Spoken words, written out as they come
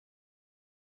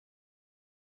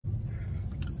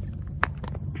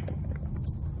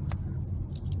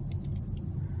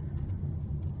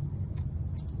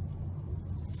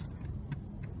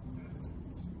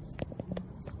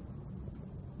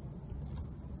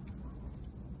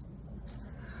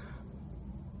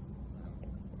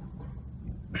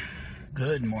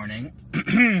Good morning.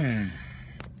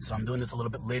 So I'm doing this a little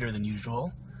bit later than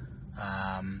usual.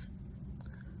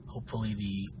 Hopefully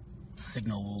the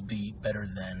signal will be better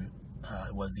than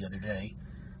it was the other day.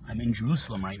 I'm in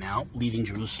Jerusalem right now, leaving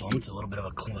Jerusalem. It's a little bit of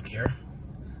a clinic here.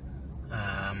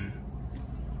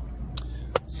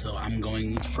 So I'm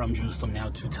going from Jerusalem now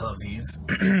to Tel Aviv.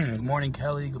 Good morning,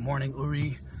 Kelly. Good morning,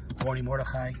 Uri. Good morning,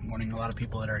 Mordechai. Good morning, a lot of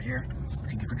people that are here.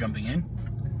 Thank you for jumping in.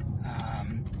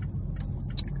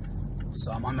 So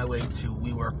I'm on my way to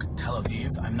WeWork Tel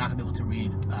Aviv. I'm not gonna be able to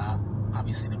read,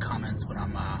 obviously, the comments when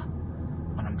I'm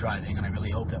driving, and I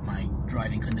really hope that my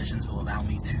driving conditions will allow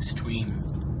me to stream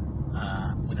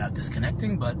without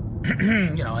disconnecting. But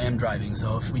you know, I am driving,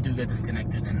 so if we do get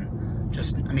disconnected, and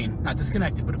not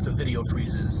disconnected, but if the video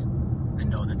freezes, then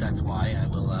know that that's why. I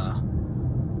will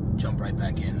jump right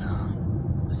back in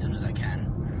as soon as I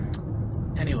can.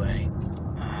 Anyway,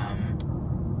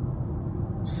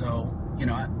 so. You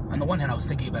know, on the one hand, I was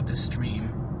thinking about this stream.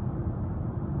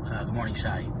 Good morning,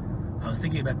 Shai. I was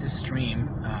thinking about this stream,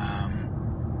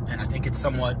 and I think it's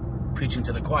somewhat preaching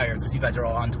to the choir because you guys are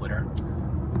all on Twitter.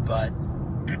 But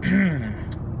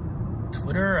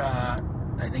Twitter,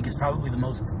 I think, is probably the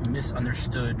most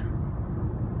misunderstood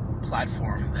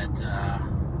platform that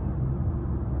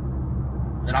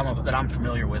I'm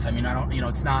familiar with. I mean, I don't, you know,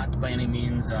 it's not by any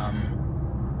means.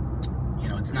 You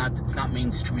know, it's not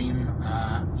mainstream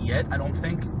yet, I don't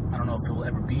think. I don't know if it will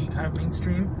ever be kind of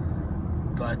mainstream,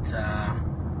 but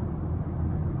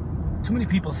too many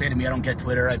people say to me, I don't get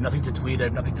Twitter, I have nothing to tweet, I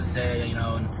have nothing to say, you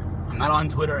know, and I'm not on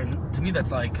Twitter, and to me that's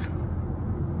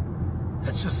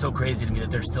just so crazy to me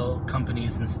that there's still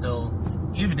companies and still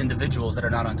even individuals that are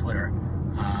not on Twitter.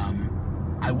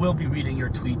 I will be reading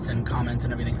your tweets and comments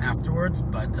and everything afterwards,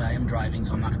 but I am driving,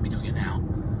 so I'm not going to be doing it now.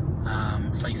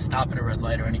 If I stop at a red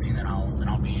light or anything, then I'll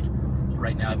read.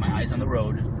 Right now I have my eyes on the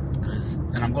road,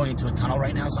 and I'm going into a tunnel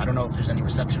right now, so I don't know if there's any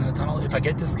reception in the tunnel. If I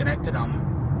get disconnected,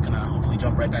 I'm gonna hopefully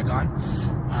jump right back on.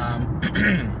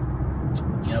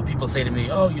 You know, people say to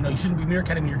me, oh, you know, you shouldn't be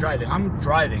meerkatting when you're driving. I'm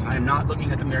driving. I am not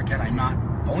looking at the meerkat.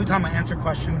 The only time I answer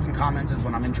questions and comments is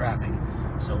when I'm in traffic.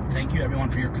 So thank you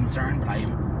everyone for your concern, but I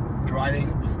am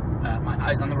driving with my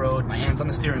eyes on the road, my hands on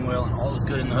the steering wheel, and all is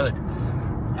good in the hood.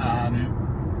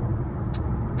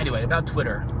 Anyway, about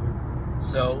Twitter.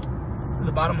 So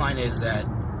the bottom line is that,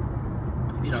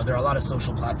 you know, there are a lot of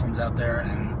social platforms out there,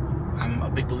 and I'm a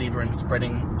big believer in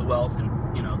spreading the wealth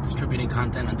and, you know, distributing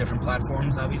content on different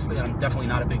platforms. Obviously, I'm definitely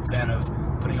not a big fan of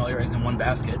putting all your eggs in one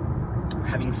basket.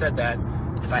 Having said that,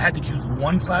 if I had to choose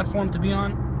one platform to be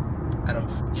on, out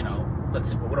of, you know, let's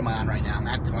see, what am I on right now? I'm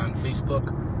active on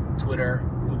Facebook, Twitter,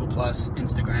 Google+,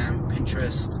 Instagram,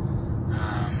 Pinterest,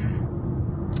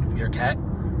 Meerkat.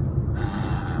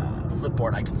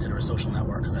 Flipboard I consider a social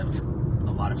network because I have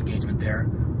a lot of engagement there.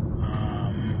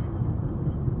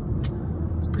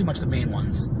 It's pretty much the main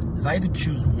ones. If I had to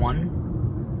choose one,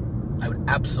 I would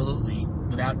absolutely,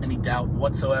 without any doubt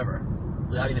whatsoever,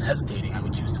 without even hesitating, I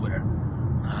would choose Twitter.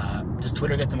 Does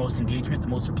Twitter get the most engagement, the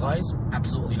most replies?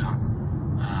 Absolutely not.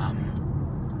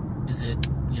 Is it,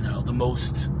 you know, the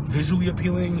most visually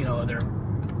appealing? You know,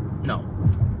 no.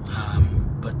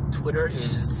 But Twitter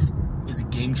is a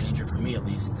game changer for me, at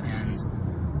least, and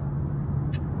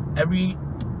every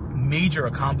major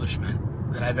accomplishment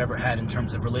that I've ever had in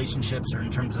terms of relationships or in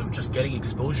terms of just getting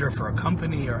exposure for a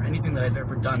company or anything that I've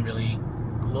ever done really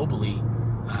globally,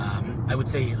 I would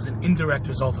say it was an indirect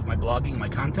result of my blogging, my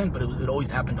content, but it always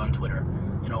happened on Twitter.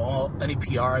 You know, any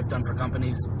PR I've done for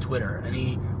companies, Twitter.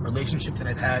 Any relationships that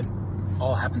I've had,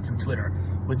 all happened through Twitter,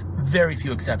 with very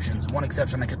few exceptions. One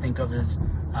exception I could think of is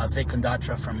Vic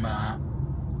Kondatra from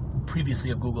previously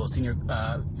of Google, senior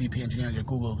VP engineering at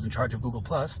Google, was in charge of Google+.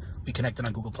 We connected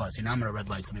on Google+. Here, now I'm gonna red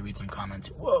lights. Let me read some comments.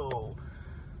 Whoa.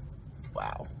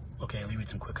 Wow. Okay, let me read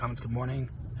some quick comments. Good morning.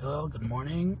 Hello, good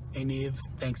morning. Hey, Neve.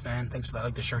 Thanks, man. Thanks for that. I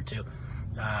like the shirt, too.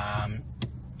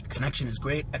 Connection is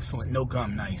great. Excellent. No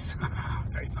gum. Nice.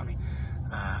 Very funny.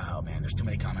 Oh, man, there's too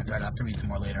many comments. All right, I'll have to read some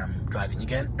more later. I'm driving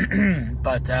again.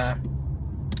 But,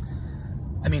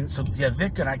 I mean, so yeah,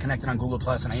 Vic and I connected on Google+,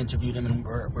 and I interviewed him, and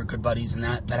we're good buddies, and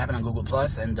that happened on Google+.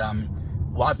 And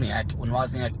Wozniak, when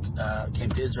Wozniak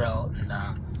came to Israel, and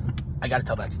I got to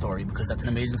tell that story because that's an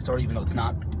amazing story, even though it's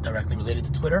not directly related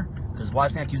to Twitter, because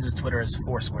Wozniak uses Twitter as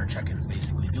Foursquare check-ins,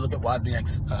 basically. If you look at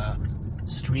Wozniak's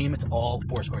stream, it's all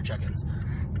Foursquare check-ins.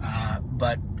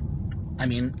 But, I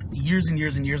mean, years and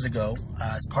years and years ago,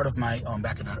 as part of my, I'm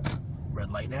back in a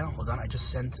red light now. Hold on, I just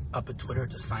sent up a Twitter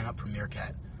to sign up for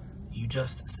Meerkat. You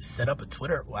just set up a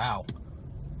Twitter? Wow.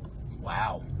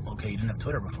 Wow. Okay, you didn't have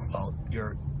Twitter before. Well,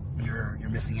 you're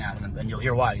missing out, and you'll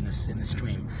hear why in this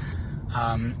stream.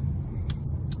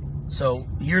 So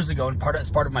years ago, and as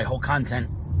part of my whole content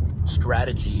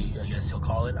strategy, I guess you'll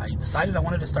call it, I decided I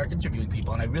wanted to start interviewing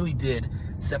people, and I really did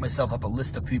set myself up a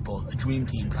list of people, a dream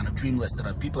team, kind of dream list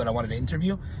of people that I wanted to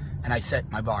interview, and I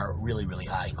set my bar really, really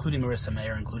high, including Marissa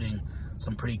Mayer, including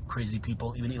some pretty crazy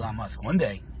people, even Elon Musk. One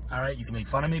day, all right, you can make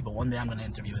fun of me, but one day I'm going to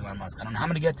interview Elon Musk. I don't know how I'm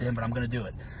going to get to him, but I'm going to do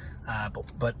it.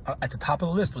 But at the top of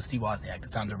the list was Steve Wozniak, the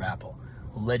founder of Apple,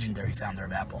 a legendary founder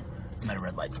of Apple. I'm at a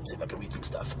red light, so let's see if I can read some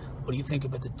stuff. What do you think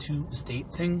about the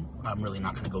two-state thing? I'm really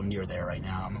not going to go near there right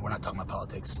now. I mean, we're not talking about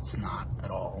politics. It's not at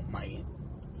all my...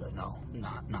 No.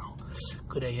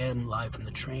 Good AM, live from the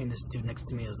train. This dude next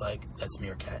to me is like, that's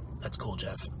Meerkat. That's cool,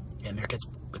 Jeff. Yeah, Meerkat's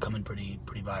becoming pretty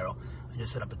viral. I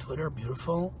just set up a Twitter.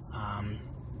 Beautiful.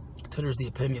 Twitter is the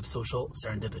epitome of social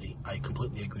serendipity. I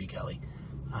completely agree, Kelly.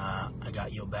 I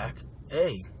got you back.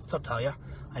 Hey, what's up, Talia?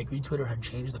 I agree Twitter had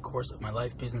changed the course of my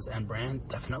life, business, and brand,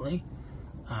 definitely.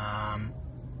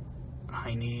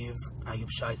 Hi, Neve. I give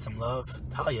Shy some love.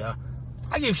 Talia,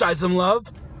 I gave Shy some love.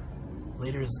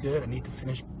 Later is good. I need to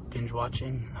finish binge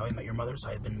watching How I Met Your Mother, so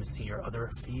I've been missing your other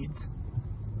feeds.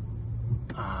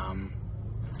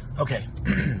 Okay,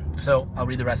 so I'll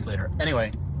read the rest later.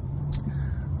 Anyway,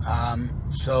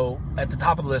 so at the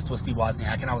top of the list was Steve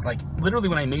Wozniak, and I was like, literally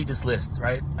when I made this list,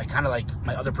 right, I kind of like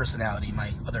my other personality,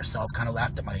 my other self, kind of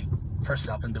laughed at my first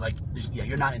self and be like, yeah,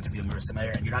 you're not interviewing Marissa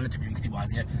Mayer and you're not interviewing Steve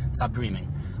Wozniak, stop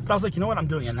dreaming. But I was like, you know what, I'm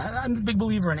doing it. And I'm a big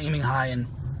believer in aiming high and,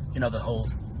 you know, the whole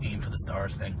aim for the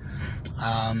stars thing.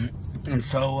 And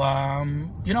so,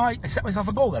 you know, I set myself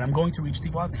a goal that I'm going to reach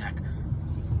Steve Wozniak.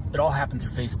 It all happened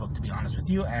through Facebook, to be honest with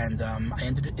you, and I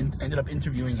ended up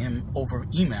interviewing him over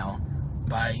email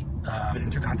by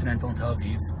Intercontinental in Tel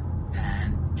Aviv,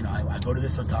 and you know, I go to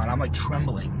this hotel and I'm like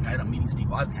trembling, right? I'm meeting Steve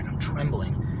Wozniak, I'm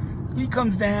trembling. And he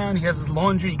comes down, he has his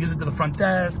laundry, he gives it to the front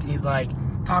desk, and he's like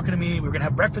talking to me. We were gonna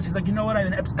have breakfast. He's like, you know what? I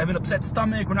have an upset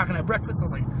stomach. We're not gonna have breakfast. And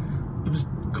I was like, it was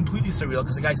completely surreal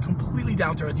because the guy's completely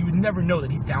down to earth. You would never know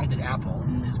that he founded Apple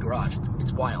in his garage.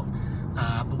 It's wild.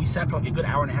 But we sat for like a good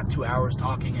hour and a half, 2 hours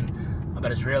talking and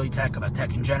about Israeli tech, about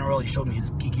tech in general. He showed me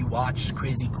his geeky watch,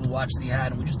 crazy cool watch that he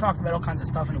had, and we just talked about all kinds of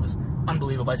stuff, and it was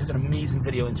unbelievable. I took an amazing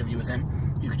video interview with him.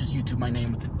 You could just YouTube my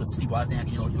name with Steve Wozniak,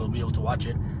 and you'll be able to watch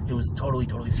it. It was totally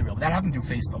surreal. But that happened through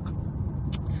Facebook.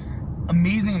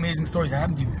 Amazing stories that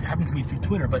happened to me through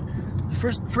Twitter. But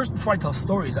first before I tell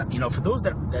stories, you know, for those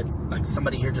that like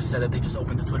somebody here just said that they just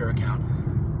opened a Twitter account.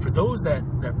 For those that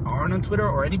aren't on Twitter,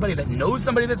 or anybody that knows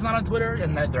somebody that's not on Twitter,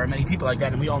 and that there are many people like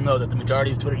that, and we all know that the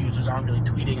majority of Twitter users aren't really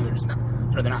tweeting, and they're just not,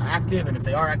 you know, they're not active, and if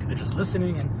they are active, they're just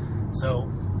listening. And so,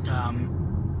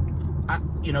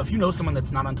 you know, if you know someone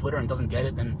that's not on Twitter and doesn't get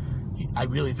it, then I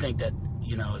really think that,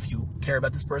 you know, if you care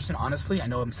about this person, honestly, I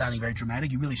know I'm sounding very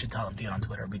dramatic, you really should tell them to get on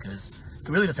Twitter, because it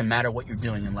really doesn't matter what you're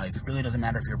doing in life. It really doesn't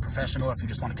matter if you're a professional, or if you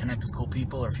just want to connect with cool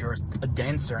people, or if you're a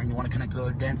dancer and you want to connect with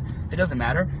other dancers. It doesn't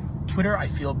matter. Twitter, I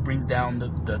feel, brings down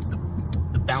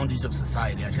the boundaries of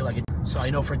society. I feel like it. So I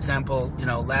know, for example, you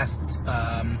know, this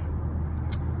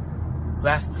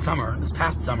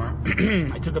past summer,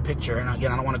 I took a picture, and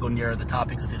again, I don't want to go near the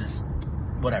topic because it is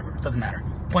whatever. It doesn't matter.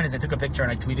 Point is, I took a picture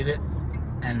and I tweeted it,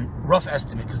 and rough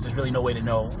estimate, because there's really no way to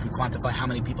know and quantify how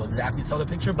many people exactly saw the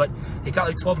picture, but it got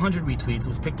like 1,200 retweets. It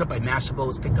was picked up by Mashable, it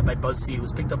was picked up by BuzzFeed, it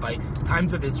was picked up by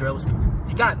Times of Israel.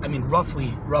 It got, I mean,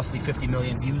 roughly 50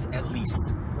 million views at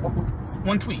least.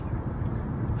 One tweet.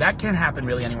 That can't happen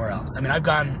really anywhere else. I mean, I've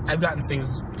gotten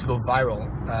things to go viral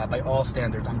by all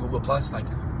standards on Google Plus, like,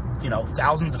 you know,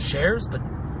 thousands of shares, but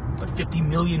 50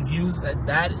 million views,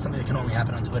 that is something that can only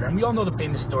happen on Twitter. And we all know the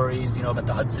famous stories, you know, about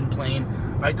the Hudson plane,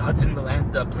 right?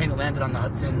 The plane that landed on the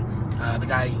Hudson. The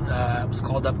guy was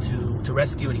called up to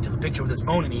rescue, and he took a picture with his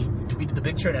phone, and he tweeted the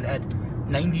picture, and it had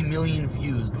 90 million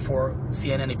views before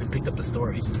CNN even picked up the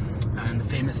story. And the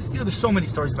famous, you know, there's so many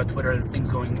stories about Twitter and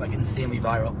things going like insanely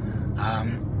viral.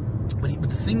 But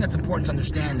the thing that's important to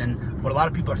understand, and what a lot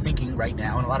of people are thinking right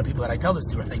now, and a lot of people that I tell this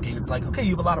to are thinking, it's like, okay,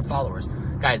 you have a lot of followers.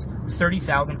 Guys,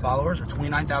 30,000 followers or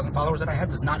 29,000 followers that I have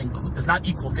does not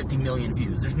equal 50 million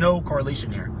views. There's no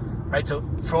correlation here, right? So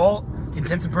for all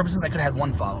intents and purposes, I could have had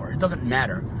one follower. It doesn't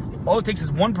matter. All it takes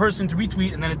is one person to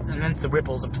retweet, and then it's the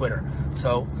ripples of Twitter.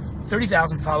 So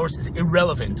 30,000 followers is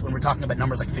irrelevant when we're talking about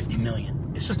numbers like 50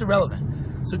 million. It's just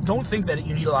irrelevant. So don't think that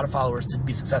you need a lot of followers to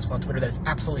be successful on Twitter. That is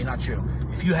absolutely not true.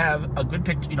 If you have a good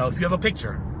picture, you know, if you have a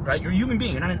picture, right, you're a human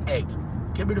being, you're not an egg.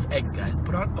 Get rid of eggs, guys.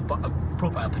 Put on a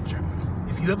profile picture.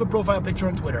 If you have a profile picture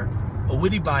on Twitter, a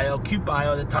witty bio, cute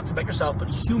bio that talks about yourself, but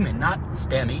human, not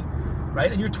spammy,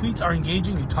 right, and your tweets are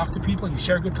engaging, you talk to people, and you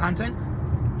share good content,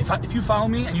 if you follow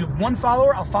me and you have one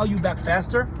follower, I'll follow you back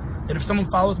faster than if someone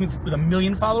follows me with 1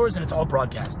 million followers and it's all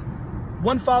broadcast.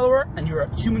 one follower and you're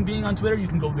a human being on Twitter, you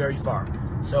can go very far.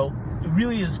 So it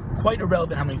really is quite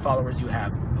irrelevant how many followers you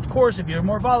have. Of course, if you have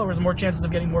more followers, more chances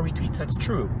of getting more retweets. That's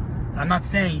true. And I'm not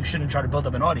saying you shouldn't try to build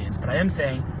up an audience, but I am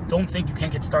saying don't think you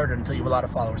can't get started until you have a lot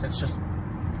of followers. That's just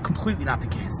completely not the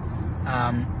case.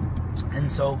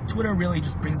 And so Twitter really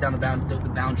just brings down the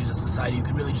boundaries of society. You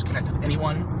can really just connect with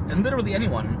anyone, and literally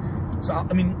anyone. So,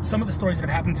 I mean, some of the stories that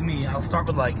have happened to me, I'll start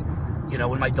with, like, you know,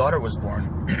 when my daughter was born.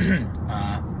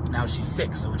 Now she's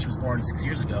 6, so when she was born 6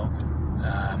 years ago,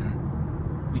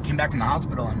 we came back from the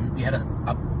hospital, and we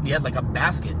had like a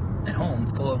basket at home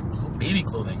full of baby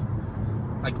clothing.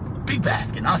 Like a big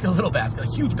basket, not like a little basket, a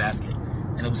huge basket.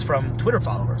 And it was from Twitter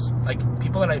followers, like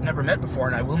people that I've never met before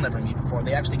and I will never meet before.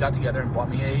 They actually got together and bought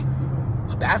me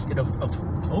a basket of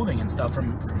clothing and stuff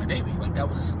from my baby. Like that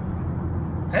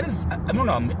is, I don't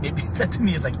know, maybe that to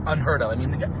me is like unheard of. I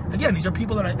mean, again, these are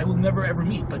people that I will never ever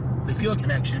meet, but they feel a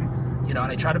connection, you know,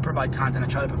 and I try to provide content, I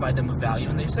try to provide them with value,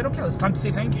 and they said, okay, it's time to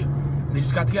say thank you. And they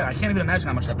just got together. I can't even imagine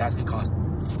how much that basket cost.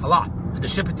 A lot. And to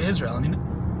ship it to Israel, I mean,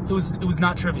 it was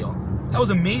not trivial. That was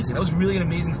amazing. That was really an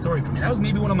amazing story for me. That was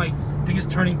maybe one of my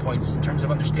biggest turning points in terms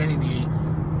of understanding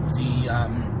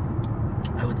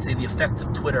I would say the effects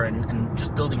of Twitter and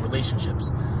just building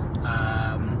relationships.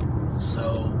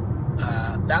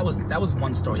 That was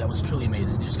one story. That was truly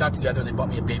amazing. They just got together, they bought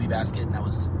me a baby basket, and that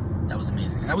was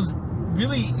amazing. And that was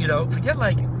really, you know, forget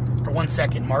like for 1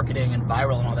 second marketing and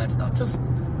viral and all that stuff. Just,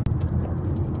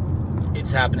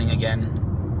 it's happening again.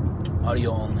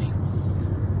 Audio only.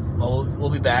 Well, we'll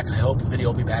be back. I hope the video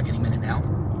will be back any minute now.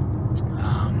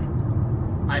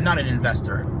 I'm not an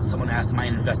investor. Someone asked, am I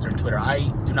an investor in Twitter?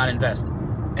 I do not invest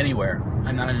anywhere.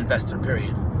 I'm not an investor,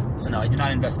 period. So no, I do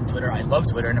not invest in Twitter. I love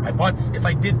Twitter, and if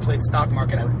I did play the stock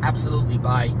market, I would absolutely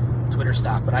buy Twitter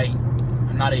stock. But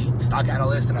I'm not a stock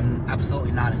analyst, and I'm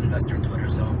absolutely not an investor in Twitter.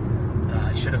 So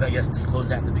I should have, I guess, disclosed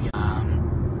that in the beginning.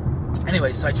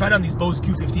 Anyway, so I tried on these Bose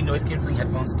Q15 noise canceling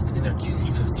headphones. I think they're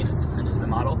QC15 is the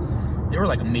model. They were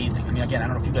like amazing. I mean, again, I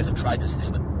don't know if you guys have tried this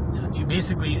thing, but you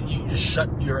just shut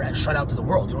out to the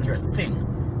world. You don't hear a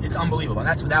thing. It's unbelievable. And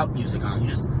that's without music on. You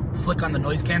just flick on the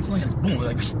noise canceling and it's boom,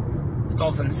 like it's all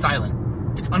of a sudden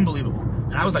silent. It's unbelievable.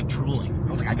 And I was like drooling. I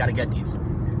was like, I gotta get these.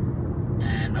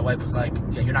 And my wife was like,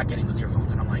 yeah, you're not getting those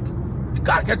earphones. And I'm like, I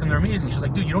gotta get them. They're amazing. She's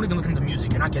like, dude, you don't even listen to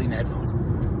music. You're not getting the headphones.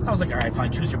 So I was like, all right,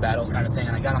 fine, choose your battles kind of thing.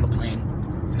 And I got on the plane.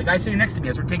 And the guy sitting next to me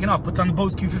as we're taking off puts on the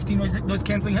Bose Q15 noise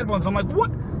canceling headphones. And I'm like,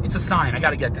 what? It's a sign. I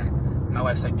gotta get them. And my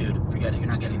wife's like, dude, forget it. You're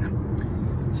not getting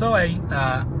them. So I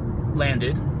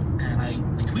landed and I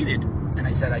tweeted and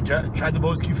I said I tried the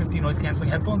Bose Q15 noise canceling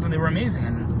headphones and they were amazing.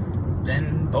 And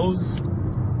then Bose,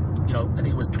 you know, I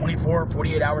think it was 24,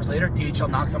 48 hours later, DHL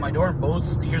knocks on my door and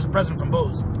Bose, here's a present from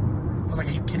Bose. I was like,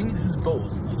 are you kidding me? This is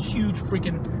Bose. A huge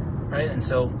freaking, right? And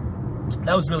so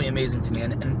that was really amazing to me.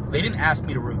 And they didn't ask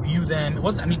me to review them. It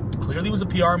was, I mean, clearly it was a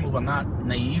PR move. I'm not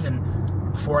naive. And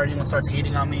before anyone starts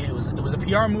hating on me, it was a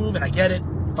PR move and I get it.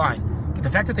 Fine. But the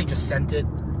fact that they just sent it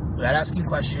without asking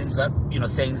questions, without, you know,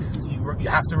 saying you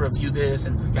have to review this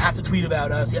and you have to tweet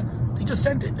about us. Yeah, they just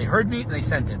sent it. They heard me and they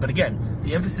sent it. But again,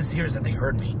 the emphasis here is that they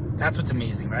heard me. That's what's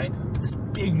amazing, right? This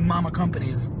big mama company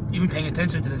is even paying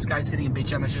attention to this guy sitting in Beit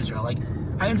Shemesh, Israel. Like,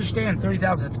 I understand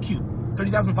 30,000, it's cute.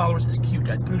 30,000 followers is cute,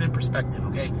 guys. Put it in perspective,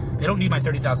 okay? They don't need my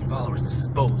 30,000 followers. This is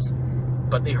Bose.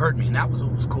 But they heard me, and that was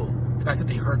what was cool. The fact that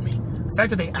they heard me. The fact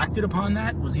that they acted upon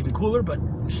that was even cooler, but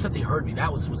just that they heard me,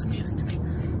 that was amazing to me.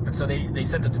 And so they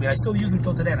sent them to me. I still use them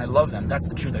till today, and I love them. That's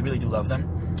the truth. I really do love them.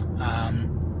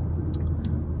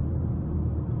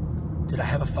 Did I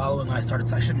have a following when I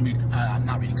started? I shouldn't read. I'm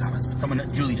not reading comments,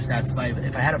 but Julie just asked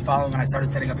if I had a following when I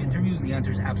started setting up interviews, and the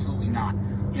answer is absolutely not.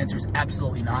 The answer is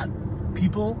absolutely not.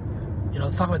 People, you know,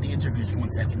 let's talk about the interviews for 1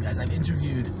 second, guys. I've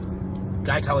interviewed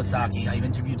Guy Kawasaki. I've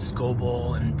interviewed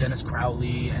Scoble and Dennis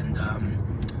Crowley and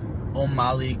Om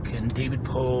Malik and David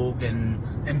Pogue and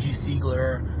MG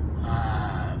Siegler,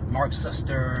 Mark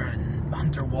Suster and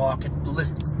Hunter Walk, and the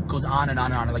list goes on and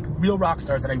on and on. Like real rock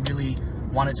stars that I really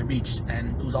wanted to reach,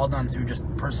 and it was all done through just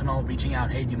personal reaching out.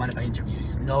 Hey, do you mind if I interview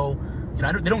you? No, you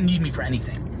know, they don't need me for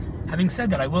anything. Having said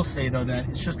that, I will say though that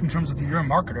it's just in terms of if you're a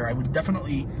marketer, I would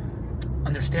definitely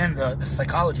understand the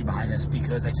psychology behind this,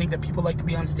 because I think that people like to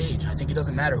be on stage. I think it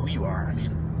doesn't matter who you are. I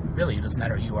mean, really, it doesn't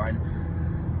matter who you are. And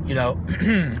you know,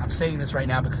 I'm saying this right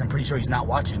now because I'm pretty sure he's not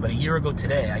watching, but a year ago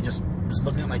today, I just was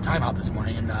looking at my timeout this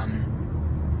morning, and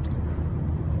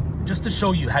just to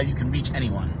show you how you can reach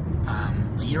anyone.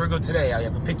 A year ago today, I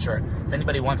have a picture. If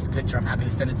anybody wants the picture, I'm happy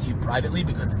to send it to you privately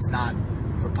because it's not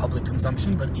for public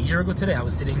consumption. But a year ago today, I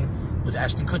was sitting with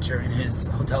Ashton Kutcher in his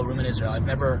hotel room in Israel. I've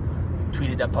never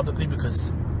tweeted that publicly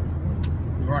because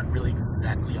we weren't really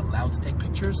exactly allowed to take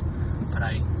pictures, but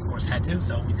I, of course, had to,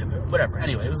 so we took it. Whatever.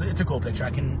 Anyway, it's a cool picture. I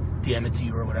can DM it to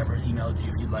you or whatever, email it to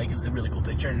you if you'd like. It was a really cool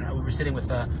picture, and we were sitting with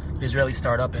an Israeli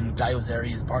startup, and Guy Ozeri,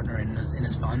 his partner in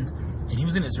his fund, and he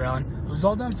was in Israel, and it was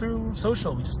all done through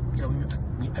social. We just,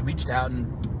 I reached out, and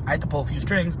I had to pull a few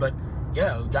strings, but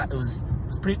yeah, it was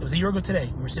a year ago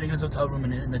today. We were sitting in his hotel room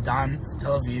in the Don,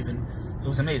 Tel Aviv, and it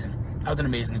was amazing. That was an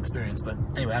amazing experience. But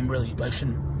anyway, I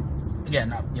shouldn't,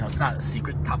 again, it's not a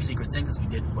secret, top secret thing because we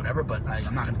did whatever, but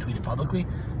I'm not going to tweet it publicly.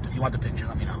 If you want the picture,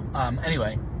 let me know.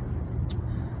 Anyway,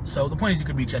 so the point is you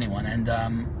could reach anyone, and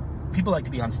people like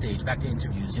to be on stage. Back to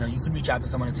interviews. You could reach out to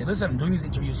someone and say, listen, I'm doing these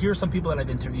interviews. Here are some people that I've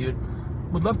interviewed.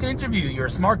 Would love to interview you. You're a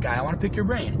smart guy. I want to pick your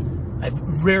brain. I've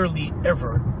rarely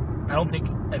ever, I don't think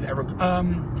I've ever,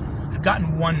 I've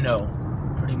gotten one no,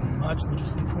 pretty much. Let me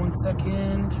just think for 1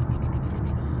 second.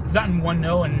 I've gotten one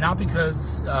no, and not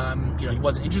because, he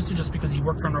wasn't interested, just because he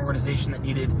worked for an organization that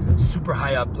needed super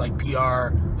high up, like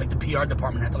PR, like the PR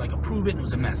department had to like approve it, and it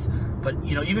was a mess. But,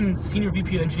 even senior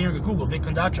VP of engineering at Google, Vic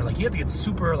Kondatra, like he had to get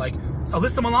super, like,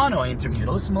 Alyssa Milano I interviewed.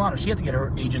 Alyssa Milano, she had to get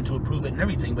her agent to approve it and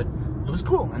everything, but it was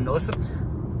cool. And Alyssa,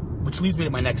 which leads me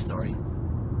to my next story.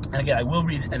 And again, I will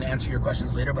read and answer your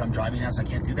questions later, but I'm driving now, so I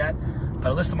can't do that.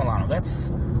 But Alyssa Milano,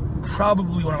 that's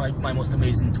probably one of my most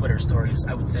amazing Twitter stories.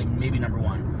 I would say maybe number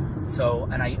one. So,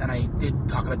 and I did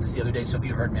talk about this the other day, so if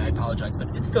you heard me, I apologize,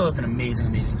 but it still is an amazing,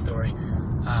 amazing story.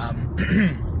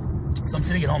 So I'm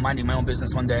sitting at home minding my own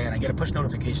business one day, and I get a push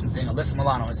notification saying, Alyssa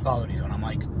Milano has followed you, and I'm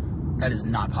like, that is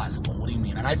not possible. What do you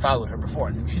mean? And I followed her before,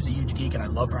 and she's a huge geek, and I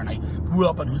love her, and I grew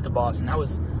up on Who's the Boss, and I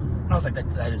was like,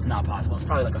 that is not possible. It's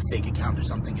probably like a fake account or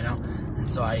something, And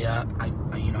so I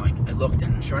looked,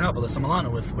 and sure enough, Alyssa Milano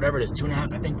with whatever it is,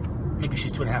 2.5, I think, maybe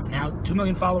she's 2.5 now, 2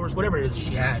 million followers, whatever it is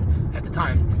she had at the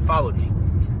time, followed me.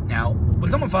 Now, when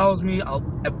someone follows me,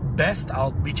 at best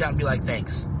I'll reach out and be like,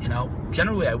 thanks.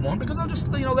 Generally I won't, because I'll just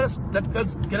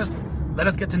let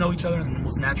us get to know each other in the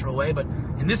most natural way. But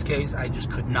in this case, I just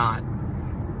could not,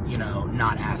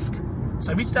 not ask.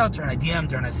 So I reached out to her and I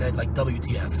DM'd her and I said, like,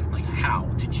 WTF? Like, how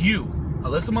did you,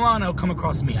 Alyssa Milano, come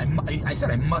across me? I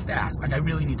said I must ask. Like, I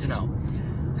really need to know.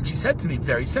 And she said to me,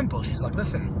 very simple. She's like,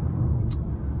 listen,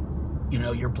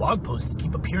 your blog posts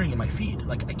keep appearing in my feed.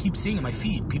 Like, I keep seeing in my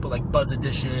feed people like Buzz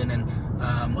Edition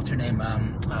and what's her name?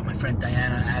 My friend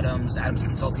Diana Adams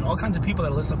Consulting, all kinds of people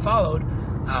that Alyssa followed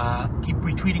keep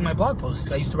retweeting my blog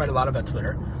posts. I used to write a lot about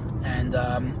Twitter. And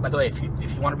by the way, if you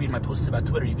want to read my posts about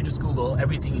Twitter, you can just Google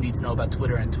everything you need to know about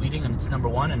Twitter and tweeting, and it's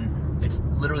 #1, and it's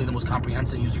literally the most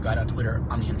comprehensive user guide on Twitter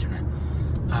on the internet.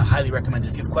 Highly recommended.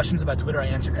 If you have questions about Twitter, I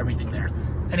answered everything there.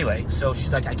 Anyway, so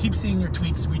she's like, I keep seeing your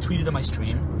tweets retweeted on my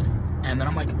stream. And then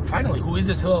I'm like, finally, who is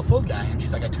this Hillel Fold guy? And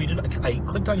she's like, I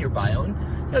clicked on your bio, and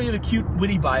you have a cute,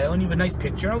 witty bio, and you have a nice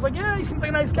picture. And I was like, yeah, he seems like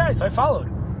a nice guy. So I followed.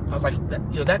 I was like,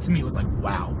 that to me was like,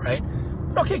 wow, right?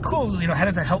 But okay, cool. How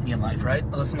does that help me in life, right?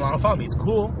 Alyssa Milano followed me. It's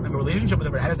cool. I have a relationship with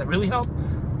her, but how does that really help?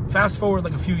 Fast forward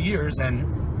like a few years, and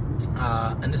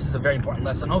this is a very important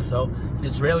lesson also. An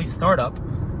Israeli startup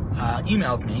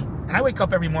emails me, and I wake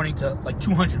up every morning to like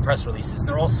 200 press releases, and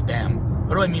they're all spam.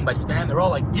 What do I mean by spam? They're all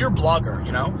like, dear blogger,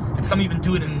 and some even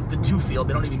do it in the to field.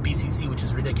 They don't even BCC, which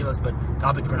is ridiculous, but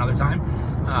topic for another time.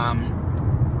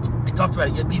 I talked about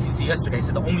it at BCC yesterday. I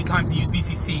said the only time to use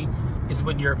BCC is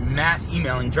when you're mass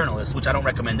emailing journalists, which I don't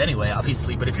recommend anyway,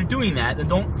 obviously. But if you're doing that, then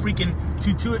don't freaking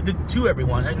to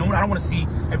everyone. I don't want to see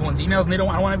everyone's emails, and I don't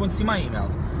want everyone to see my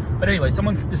emails. But anyway,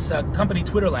 this company,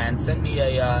 Twitterland, sent me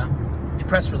a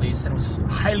press release, and it was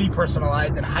highly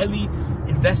personalized and highly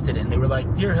invested in. They were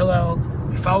like, dear Hillel,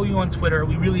 we follow you on Twitter.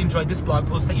 We really enjoyed this blog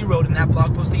post that you wrote and that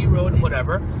blog post that you wrote and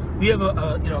whatever. We have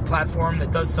a platform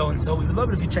that does so and so. We would love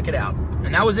it if you check it out.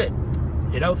 And that was it.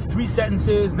 3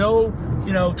 sentences, no,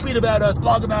 tweet about us,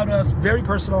 blog about us, very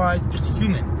personalized, just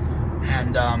human.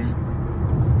 And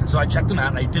so I checked them out,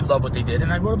 and I did love what they did,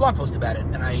 and I wrote a blog post about it.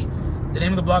 And the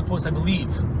name of the blog post, I believe,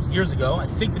 years ago, I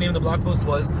think the name of the blog post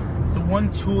was the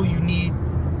one tool you need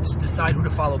to decide who to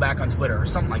follow back on Twitter or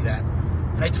something like that.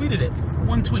 And I tweeted it,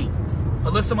 one tweet.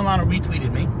 Alyssa Milano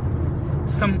retweeted me.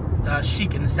 Some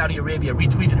sheik in Saudi Arabia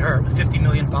retweeted her with 50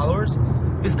 million followers.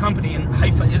 This company in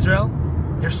Haifa, Israel,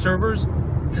 their servers,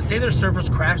 to say their servers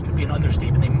crashed would be an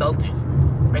understatement. They melted,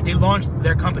 right? They launched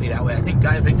their company that way. I think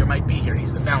Guy Victor might be here.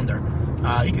 He's the founder.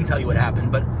 He can tell you what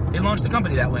happened. But they launched the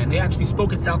company that way, and they actually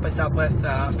spoke at South by Southwest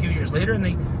a few years later, and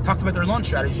they talked about their launch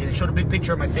strategy. They showed a big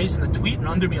picture of my face in the tweet, and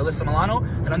under me, Alyssa Milano,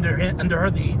 and under her,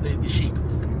 the sheik.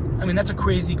 I mean, that's a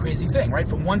crazy, crazy thing, right?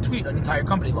 From one tweet, an entire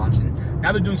company launched, and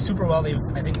now they're doing super well. They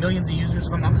have, I think, millions of users,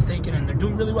 if I'm not mistaken, and they're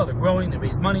doing really well. They're growing. They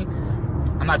raised money.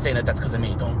 I'm not saying that that's because of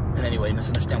me. Don't in any way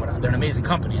misunderstand they're an amazing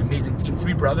company, amazing team.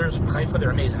 3 brothers from Haifa, they're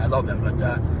amazing. I love them. But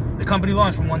the company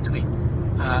launched from one tweet.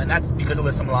 And that's because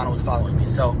Alyssa Milano was following me.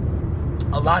 So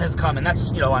a lot has come, and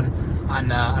that's, you know, on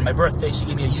my birthday, she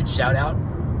gave me a huge shout out.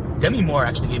 Demi Moore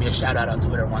actually gave me a shout out on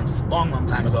Twitter once, long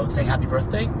time ago, saying happy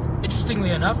birthday.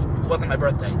 Interestingly enough, it wasn't my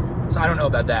birthday, so I don't know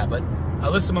about that. But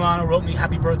Alyssa Milano wrote me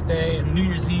happy birthday, and New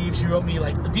Year's Eve she wrote me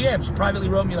like a DM. She privately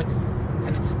wrote me like,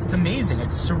 and it's amazing.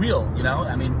 It's surreal, you know.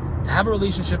 I mean, to have a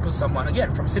relationship with someone,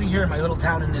 again, from sitting here in my little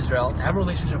town in Israel, to have a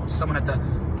relationship with someone at the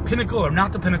pinnacle or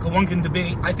not the pinnacle, one can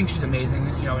debate. I think she's amazing,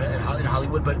 you know, in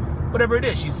Hollywood, but whatever it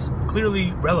is, she's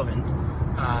clearly relevant,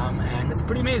 and it's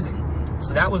pretty amazing.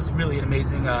 So that was really an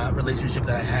amazing relationship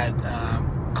that I had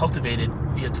cultivated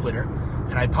via Twitter.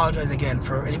 And I apologize again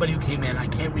for anybody who came in. I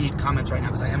can't read comments right now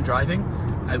because I am driving.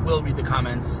 I will read the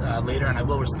comments later, and I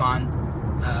will respond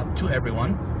to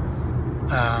everyone.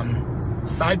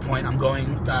 Side point,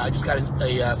 I just got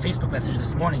a Facebook message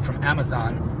this morning from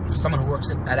Amazon, someone who works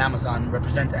at Amazon,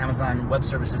 represents Amazon Web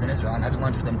Services in Israel. I'm having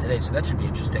lunch with them today, so that should be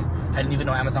interesting. I didn't even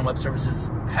know Amazon Web Services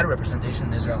had a representation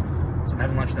in Israel. So I'm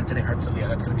having lunch with them today in Herzliya.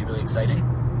 That's going to be really exciting.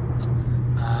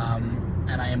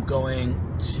 And I am going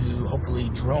to hopefully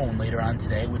drone later on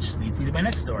today, which leads me to my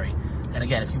next story. And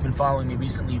again, if you've been following me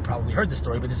recently, you probably heard this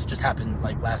story, but this just happened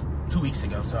like 2 weeks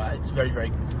ago. So it's very,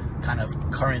 very kind of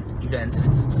current events, and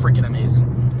it's freaking amazing.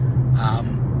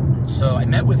 So I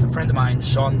met with a friend of mine,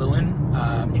 Sean Lewin,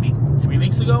 maybe 3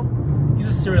 weeks ago. He's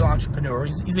a serial entrepreneur.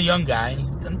 He's a young guy, and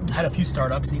he's had a few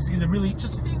startups. He's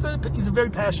a very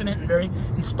passionate and very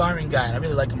inspiring guy, and I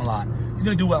really like him a lot. He's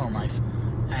going to do well in life.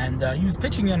 And he was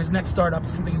pitching me on his next startup,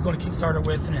 something he's going to Kickstarter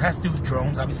with, and it has to do with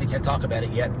drones. Obviously, can't talk about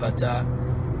it yet, but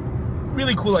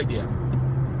really cool idea.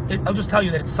 I'll just tell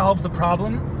you that it solves the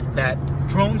problem that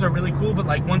drones are really cool, but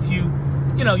like once you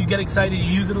get excited, you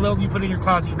use it a little, you put it in your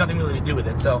closet, you have nothing really to do with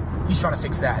it. So he's trying to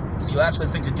fix that. So you'll actually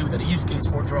have something to do with it, a use case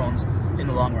for drones in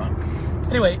the long run.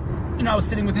 Anyway, I was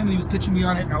sitting with him and he was pitching me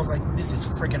on it, and I was like, this is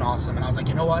freaking awesome. And I was like,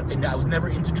 you know what? And I was never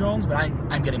into drones, but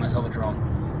I'm getting myself a drone.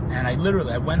 And I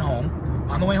went home.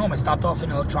 On the way home, I stopped off in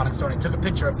an electronics store and I took a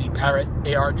picture of the Parrot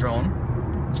AR drone.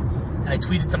 And I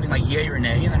tweeted something like yay or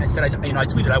nay. And then I said, I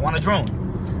tweeted, I want a drone.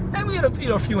 And we had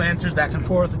a few answers back and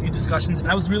forth, a few discussions, and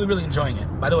I was really, really enjoying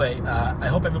it. By the way, I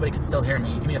hope everybody can still hear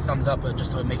me. Give me a thumbs up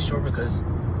just to make sure, because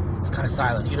it's kind of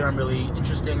silent. Either I'm really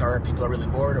interesting, or people are really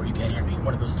bored, or you can't hear me.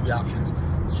 One of those 3 options.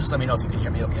 So just let me know if you can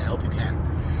hear me okay. I hope you can.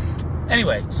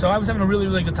 Anyway, so I was having a really,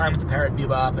 really good time with the Parrot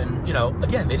Bebop, and,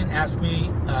 again, they didn't ask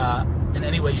me in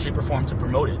any way, shape, or form to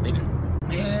promote it. They didn't.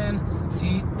 Man,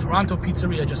 see, Toronto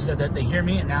Pizzeria just said that they hear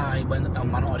me, and now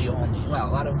I'm on audio only. Wow,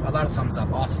 a lot of thumbs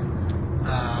up. Awesome.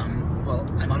 Well,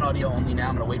 I'm on audio only now.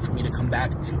 I'm going to wait for me to come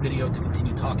back to video to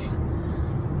continue talking.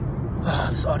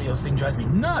 This audio thing drives me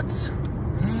nuts,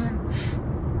 man.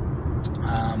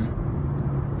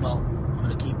 Well, I'm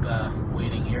going to keep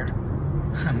waiting here.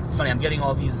 It's funny, I'm getting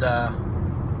all these,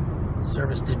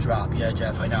 service did drop. Yeah,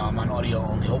 Jeff, I know. I'm on audio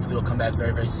only. Hopefully it'll come back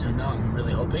very, very soon, though. I'm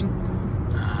really hoping.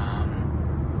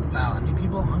 Wow, how many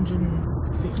people?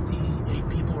 158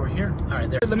 people were here. All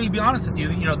right, there. Let me be honest with you.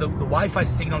 The Wi-Fi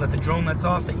signal that the drone lets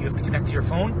off that you have to connect to your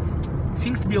phone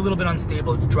seems to be a little bit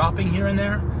unstable. It's dropping here and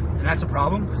there, and that's a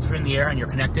problem, because if you're in the air and you're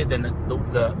connected, then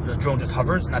the drone just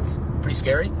hovers, and that's pretty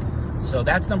scary. So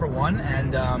that's number one.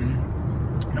 And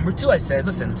number two, I said,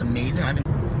 listen, it's amazing. I mean,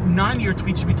 9 of your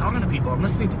tweets should be talking to people and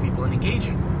listening to people and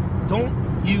engaging.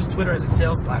 Don't use Twitter as a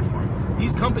sales platform.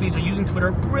 These companies are using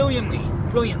Twitter brilliantly.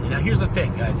 Now, here's the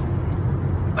thing, guys.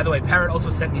 By the way, Parrot also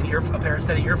sent me a pair of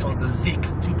set of earphones, the Zeek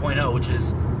 2.0, which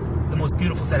is the most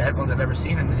beautiful set of headphones I've ever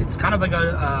seen, and it's kind of like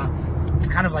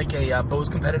a Bose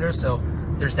competitor. So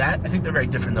there's that. I think they're very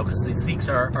different though, because the Zeeks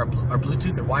are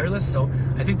Bluetooth, they're wireless. So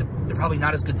I think they're probably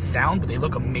not as good sound, but they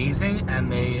look amazing, and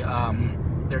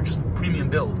they're just premium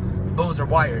build. The Bose are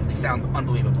wired; they sound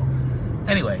unbelievable.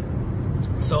 Anyway,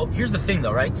 so here's the thing,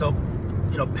 though, right? So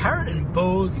Parrot and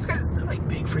Bose, these guys, they're like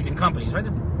big freaking companies, right?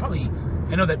 They're probably,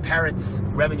 I know that Parrot's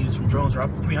revenues from drones are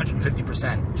up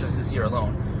 350% just this year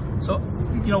alone. So,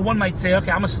 one might say,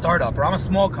 okay, I'm a startup, or I'm a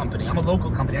small company, I'm a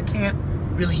local company, I can't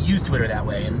really use Twitter that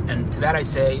way. And to that I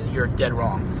say, you're dead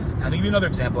wrong. And I'll give you another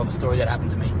example of a story that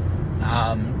happened to me.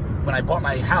 When I bought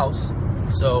my house,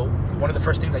 so one of the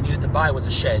first things I needed to buy was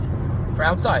a shed for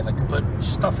outside, like to put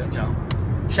stuff in,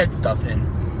 shed stuff in.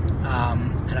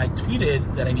 And I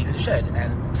tweeted that I needed a shed,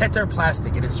 and Keter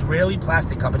Plastic, an Israeli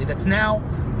plastic company that's now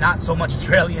not so much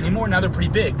Israeli anymore. Now they're pretty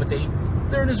big, but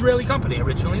they're an Israeli company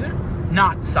originally. They're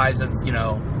not the size of,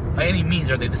 by any means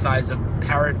are they the size of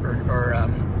Parrot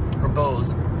or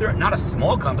Bose. They're not a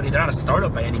small company. They're not a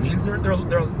startup by any means. They're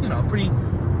a pretty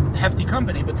hefty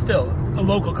company, but still a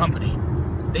local company.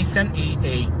 They sent me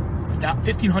a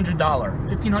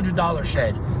 $1,500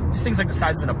 shed. This thing's like the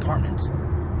size of an apartment.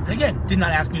 And again, did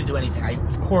not ask me to do anything. I,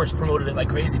 of course, promoted it like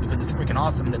crazy because it's freaking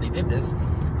awesome that they did this.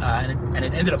 And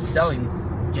it ended up selling,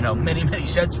 you know, many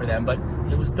sheds for them. But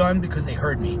it was done because they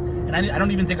heard me. And I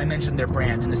don't even think I mentioned their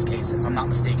brand in this case, if I'm not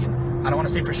mistaken. I don't want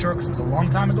to say for sure because it was a long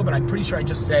time ago, but I'm pretty sure I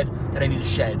just said that I need a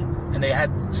shed. And they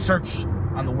had search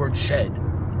on the word shed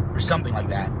or something like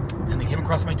that. And they came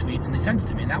across my tweet and they sent it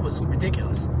to me, and that was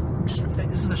ridiculous.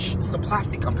 This is a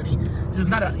plastic company. This is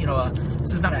not a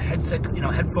this is not a headset,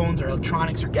 headphones or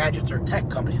electronics or gadgets or tech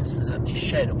company. This is a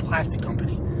shed, a plastic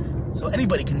company. So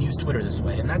anybody can use Twitter this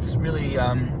way, and that's really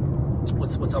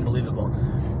what's unbelievable.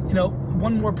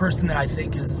 One more person that I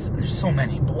think is, there's so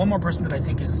many, but one more person that I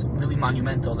think is really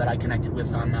monumental that I connected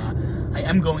with on, I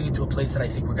am going into a place that I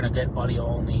think we're going to get audio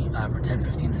only for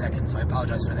 10-15 seconds, so I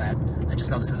apologize for that. I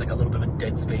just know this is like a little bit of a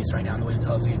dead space right now on the way to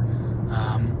Tel Aviv.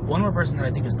 One more person that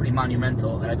I think is pretty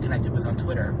monumental that I've connected with on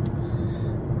Twitter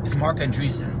is Mark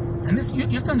Andreessen. And this, you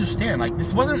have to understand, like,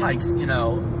 this wasn't like,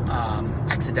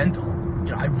 accidental.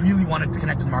 I really wanted to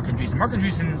connect with Mark Andreessen. Mark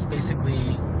Andreessen is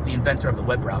basically the inventor of the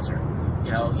web browser.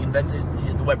 He invented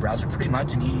the web browser pretty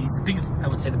much, and he's the biggest, I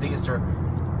would say the biggest, or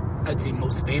I'd say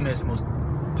most famous, most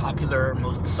popular,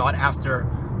 most sought after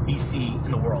VC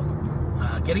in the world.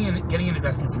 Getting an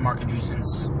investment from Mark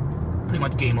Andreessen's pretty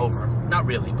much game over. Not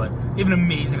really, but they have an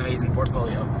amazing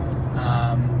portfolio.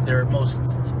 Their most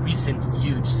recent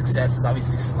huge success is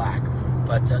obviously Slack,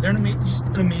 but they're just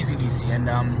an amazing VC, and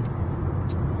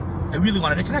I really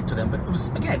wanted to connect with them, but it was,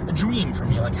 again, a dream for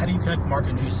me. Like, how do you connect with Mark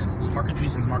Andreessen? Mark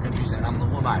Andreessen's Mark Andreessen, and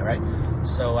who am I, right?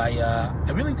 So I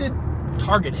really did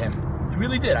target him. I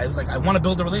really did. I was like, I want to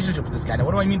build a relationship with this guy. Now,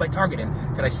 what do I mean by target him?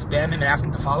 Did I spam him and ask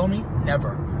him to follow me?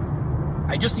 Never.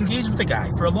 I just engaged with the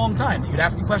guy for a long time. He would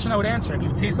ask a question, I would answer him. He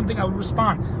would say something, I would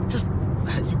respond. Just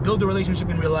as you build a relationship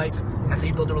in real life, that's how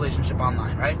you build a relationship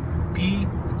online, right? Be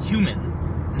human.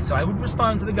 And so I would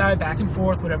respond to the guy back and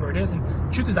forth, whatever it is. And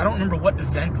the truth is, I don't remember what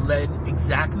event led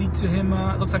exactly to him.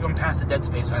 It looks like I'm past the dead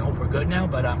space, so I hope we're good now.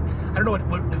 But I don't know what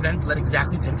event led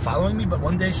exactly to him following me. But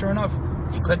one day, sure enough,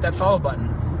 he clicked that follow button.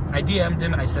 And I DM'd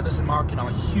him, and I said, listen, Mark, I'm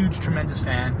a huge, tremendous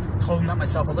fan. Told him about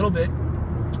myself a little bit.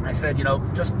 And I said,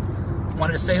 just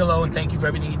wanted to say hello and thank you for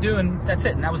everything you do. And that's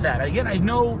it. And that was that. Again, I had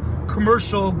no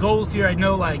commercial goals here. I had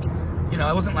no, I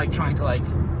wasn't, trying to,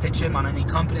 pitch him on any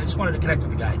company. I just wanted to connect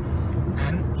with the guy.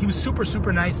 And he was super,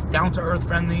 super nice, down-to-earth,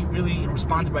 friendly, really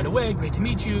responded right away. Great to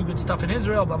meet you, good stuff in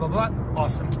Israel, blah, blah, blah.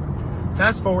 Awesome.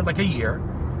 Fast forward a year.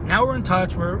 Now we're in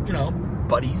touch. We're,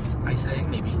 buddies, I say.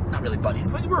 Maybe not really buddies,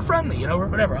 but we're friendly, we're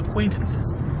whatever,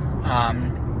 acquaintances.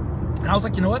 And I was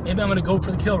like, you know what? Maybe I'm going to go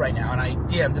for the kill right now. And I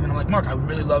DM'd him, and I'm like, Mark, I would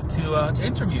really love to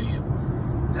interview you.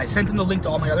 And I sent him the link to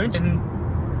all my other interviews.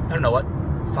 And I don't know what,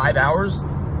 5 hours,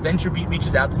 VentureBeat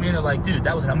reaches out to me, and they're like, dude,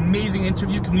 that was an amazing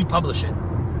interview. Can we publish it?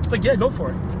 It's like, yeah, go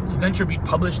for it. So VentureBeat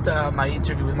published my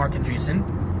interview with Mark Andreessen.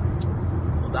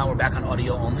 Well, now we're back on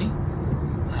audio only.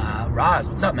 Roz,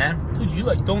 what's up, man? Dude, you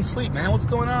don't sleep, man. What's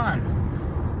going on?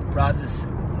 Roz is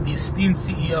the esteemed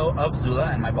CEO of Zula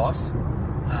and my boss.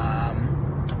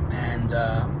 And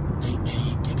a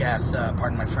kick-ass,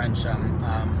 pardon my French,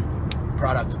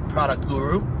 product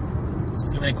guru. So if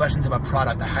you have any questions about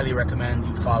product, I highly recommend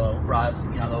you follow Roz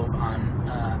Yalov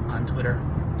on Twitter.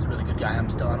 He's a really good guy. I'm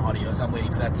still on audio, so I'm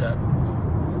waiting for that to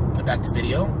get back to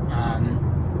video.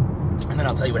 And then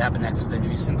I'll tell you what happened next with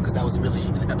Andreessen, because that was really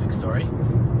an epic story.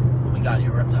 What we got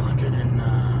here, we're up to 100 and,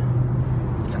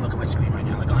 I can't look at my screen right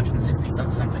now,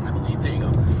 160 something, I believe. There you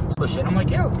go. So shit, I'm like,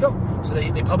 yeah, let's go. So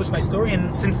they published my story,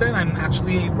 and since then, I'm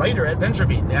actually a writer at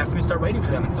VentureBeat. They asked me to start writing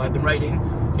for them, and so I've been writing,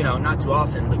 not too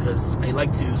often, because I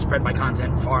like to spread my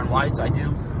content far and wide, so I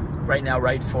do right now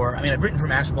write for, I've written for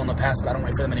Mashable in the past, but I don't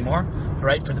write for them anymore. I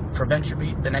write for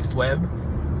VentureBeat, The Next Web.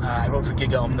 I wrote for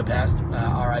GigaOM in the past,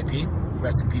 RIP,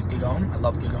 rest in peace GigaOM. I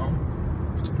love GigaOM.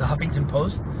 The Huffington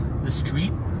Post, The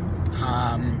Street,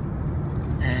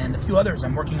 and a few others.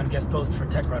 I'm working on a guest post for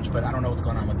TechCrunch, but I don't know what's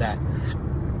going on with that.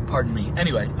 Pardon me.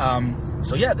 Anyway,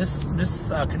 so yeah, this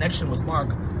connection with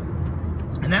Mark,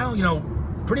 and now,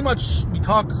 pretty much we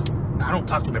talk. I don't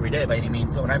talk to him every day by any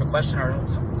means, but when I have a question or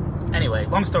something. Anyway,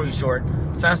 long story short,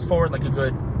 fast forward a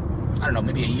good,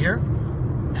 maybe a year,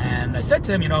 and I said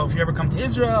to him, if you ever come to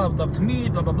Israel, I'd love to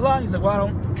meet, blah, blah, blah. He's like, well, I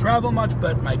don't travel much,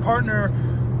 but my partner,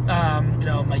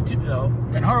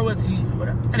 Ben Horowitz,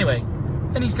 whatever. Anyway,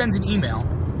 then he sends an email.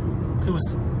 It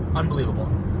was unbelievable.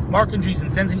 Mark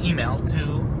Andreessen sends an email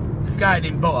to this guy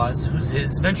named Boaz, who's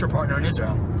his venture partner in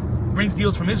Israel. Brings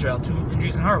deals from Israel to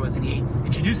Andreessen Horowitz, and he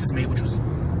introduces me, which was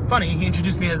funny, he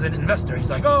introduced me as an investor.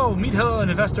 He's like, oh, meet Hillel, an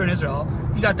investor in Israel.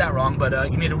 He got that wrong, but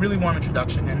he made a really warm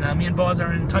introduction, and me and Boaz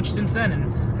are in touch since then,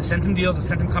 and I sent him deals, I've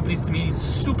sent him companies to me. He's a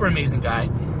super amazing guy.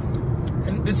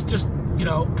 And this just, you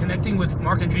know, connecting with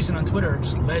Mark Andreessen on Twitter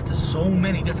just led to so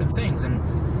many different things, and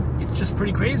it's just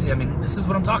pretty crazy. I mean, this is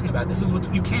what I'm talking about. This is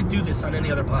what, you can't do this on any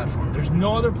other platform. There's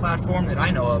no other platform that I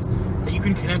know of that you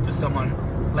can connect with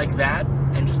someone like that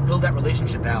and just build that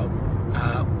relationship out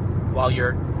while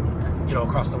you're, you know,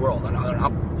 across the world.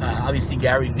 Obviously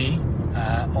Gary V,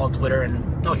 all Twitter, and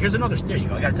no, here's another. There you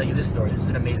go. I got to tell you this story. This is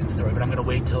an amazing story, but I'm gonna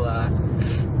wait till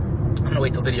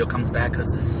video comes back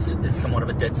because this is somewhat of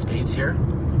a dead space here.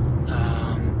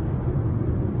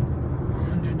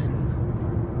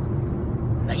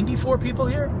 194 people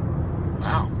here.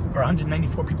 Wow. Or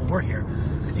 194 people were here.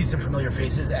 I see some familiar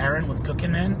faces. Aaron, what's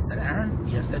cooking, man? Is that Aaron?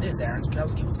 Yes, that is Aaron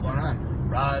Zukowski. What's going on?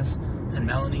 Roz and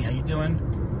Melanie, how you doing?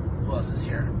 Who else is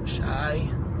here? Shai,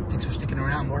 thanks for sticking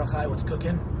around. Mordechai, what's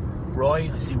cooking?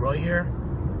 Roy, I see Roy here.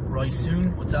 Roy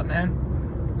Soon, what's up, man?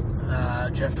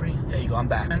 Jeffrey, there you go, I'm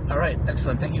back. All right,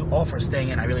 excellent. Thank you all for staying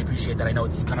in. I really appreciate that. I know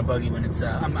it's kind of buggy when it's,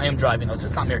 I am driving though, so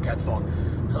it's not Meerkat's fault.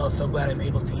 Oh, so glad I'm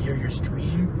able to hear your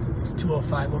stream. It's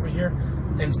 2:05 over here.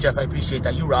 Thanks, Jeff. I appreciate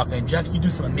that. You rock, man. Jeff, you do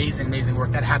some amazing, amazing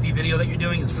work. That happy video that you're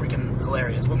doing is freaking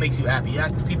hilarious. What makes you happy? He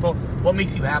asks people what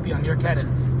makes you happy on Meerkat,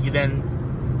 and he then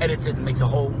edits it and makes a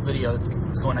whole video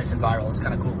that's going nice and viral. It's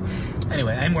kind of cool.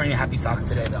 Anyway, I'm wearing a happy socks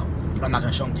today, though, but I'm not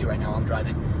going to show them to you right now while I'm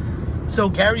driving. So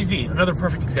Gary V, another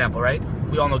perfect example, right?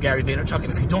 We all know Gary Vaynerchuk,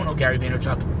 and if you don't know Gary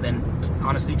Vaynerchuk, then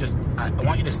honestly, just I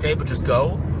want you to stay, but just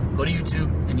go to YouTube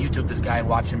and YouTube this guy and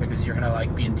watch him, because you're gonna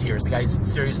like be in tears. The guy's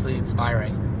seriously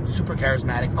inspiring, super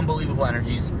charismatic, unbelievable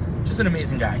energies, just an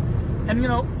amazing guy. And you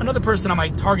know, another person on my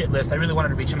target list, I really wanted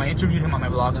to reach him. I interviewed him on my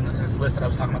blog in this list that I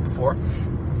was talking about before.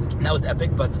 And that was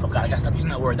epic, but oh god, I gotta stop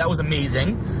using that word. That was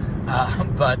amazing.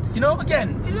 But you know,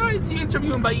 again, you know, it's, you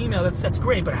interview him by email. That's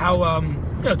great. But how,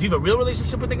 you know, do you have a real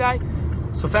relationship with the guy?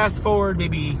 So fast forward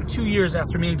maybe 2 years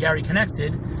after me and Gary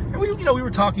connected, and we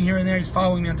were talking here and there. He's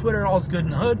following me on Twitter. All's good in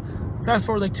the hood. Fast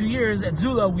forward like 2 years at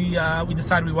Zula, we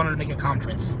decided we wanted to make a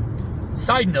conference.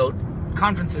 Side note: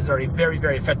 conferences are a very,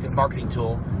 very effective marketing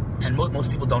tool, and most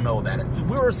people don't know about it.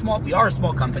 We are a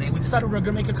small company. We decided we were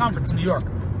going to make a conference in New York.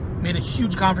 Made a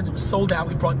huge conference. It was sold out.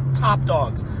 We brought top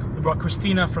dogs. We brought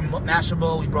Christina from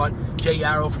Mashable. We brought Jay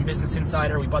Yarrow from Business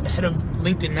Insider. We brought the head of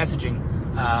LinkedIn messaging.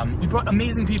 We brought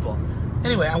amazing people.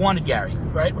 Anyway, I wanted Gary,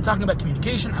 right? We're talking about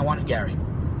communication. I wanted Gary.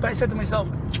 But I said to myself,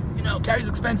 you know, Gary's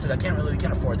expensive. We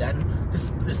can't afford that. And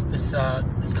this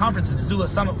conference with the Zula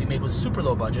Summit we made was super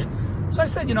low budget. So I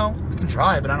said, you know, I can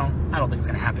try, but I don't think it's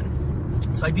gonna happen.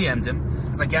 So I DM'd him. I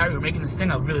was like, Gary, we're making this thing.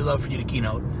 I would really love for you to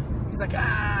keynote. He's like,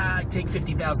 I take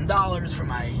 $50,000 for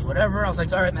my whatever. I was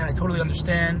like, all right, man, I totally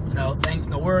understand. You know, thanks,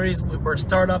 no worries. We're a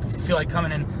startup. If you feel like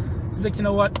coming in, he's like, you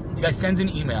know what? The guy sends an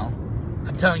email.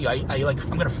 I'm telling you,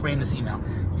 I'm gonna frame this email.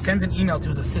 He sends an email to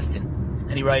his assistant,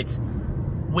 and he writes,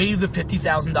 waive the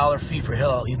 $50,000 fee for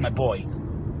Hillel. He's my boy.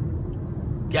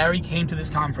 Gary came to this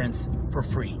conference for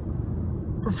free.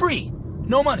 For free.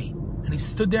 No money. And he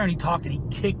stood there and he talked and he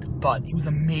kicked butt. He was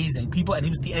amazing. People, and he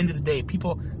was at the end of the day.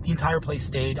 People, the entire place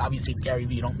stayed. Obviously, it's Gary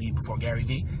V. You don't leave before Gary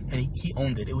V. And he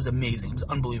owned it. It was amazing. It was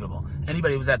unbelievable.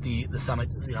 Anybody who was at the summit,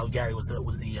 you know, Gary was the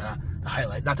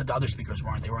highlight. Not that the other speakers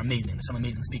weren't. They were amazing. There's some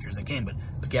amazing speakers that came, but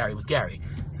Gary was Gary.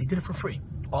 And he did it for free.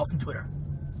 All from Twitter.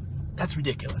 That's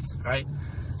ridiculous, right?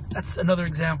 That's another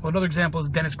example. Another example is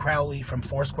Dennis Crowley from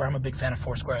Foursquare. I'm a big fan of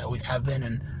Foursquare. I always have been.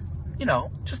 And you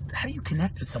know, just how do you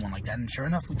connect with someone like that? And sure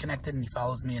enough, we connected, and he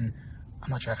follows me, and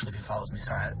I'm not sure actually if he follows me.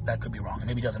 Sorry, that could be wrong.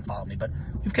 Maybe he doesn't follow me, but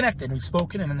we've connected and we've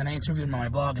spoken, and then I interviewed him on my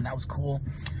blog, and that was cool.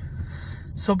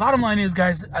 So bottom line is,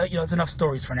 guys, you know, it's enough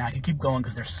stories for now. I could keep going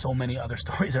because there's so many other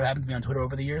stories that have happened to me on Twitter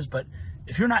over the years, but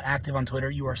if you're not active on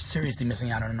Twitter, you are seriously missing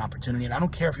out on an opportunity. And I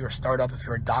don't care if you're a startup, if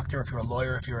you're a doctor, if you're a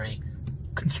lawyer, if you're a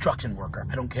construction worker.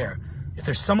 I don't care. If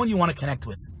there's someone you want to connect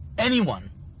with, anyone,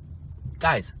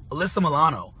 guys, Alyssa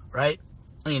Milano, right?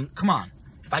 I mean, come on.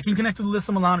 If I can connect with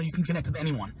Alyssa Milano, you can connect with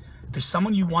anyone. If there's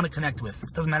someone you want to connect with,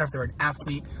 it doesn't matter if they're an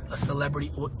athlete, a celebrity,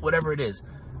 whatever it is.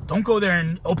 Don't go there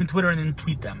and open Twitter and then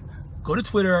tweet them. Go to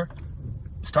Twitter,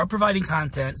 start providing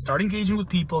content, start engaging with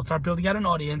people, start building out an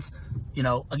audience. You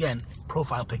know, again,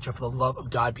 profile picture, for the love of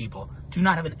God, people. Do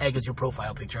not have an egg as your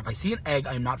profile picture. If I see an egg,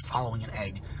 I am not following an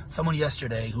egg. Someone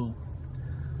yesterday who,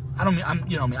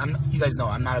 you guys know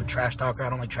I'm not a trash talker. I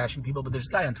don't like trashing people, but there's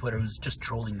a guy on Twitter who's just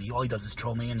trolling me. All he does is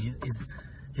troll me, and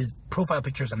his profile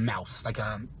picture is a mouse, like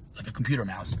a computer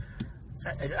mouse.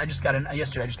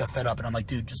 Yesterday I just got fed up, and I'm like,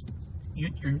 dude, just you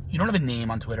don't have a name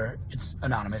on Twitter. It's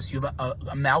anonymous. You have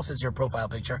a mouse as your profile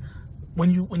picture. when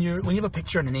you have a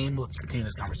picture and a name, let's continue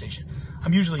this conversation.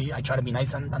 I try to be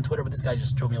nice on Twitter, but this guy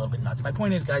just drove me a little bit nuts. My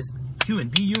point is, guys,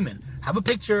 be human. Have a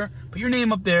picture, put your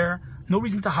name up there. No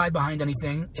reason to hide behind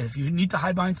anything. If you need to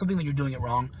hide behind something, then you're doing it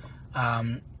wrong.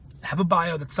 Have a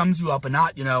bio that sums you up, and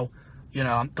not, don't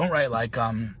write like,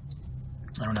 I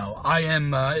don't know, I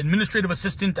am administrative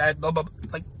assistant at blah, blah, blah.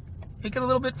 Like, make it a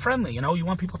little bit friendly, You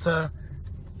want people to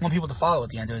follow at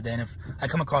the end of the day. And if I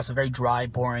come across a very dry,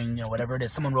 boring, whatever it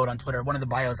is, someone wrote on Twitter, one of the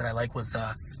bios that I like was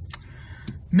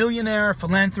millionaire,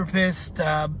 philanthropist,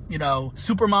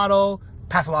 supermodel,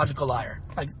 pathological liar.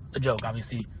 Like a joke,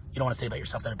 obviously. You don't want to say about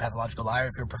yourself that you're a pathological liar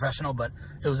if you're a professional, but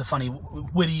it was a funny,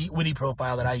 witty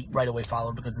profile that I right away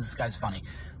followed because this guy's funny.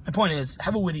 My point is,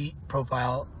 have a witty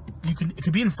profile. It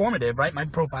could be informative, right? My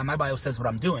bio says what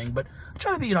I'm doing, but I'm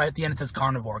trying to be, at the end it says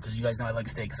carnivore because you guys know I like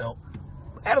steak, so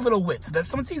add a little wit so that if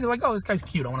someone sees it, like, oh, this guy's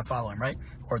cute, I want to follow him, right?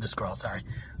 Or this girl, sorry,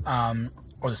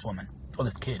 or this woman, or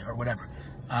this kid, or whatever.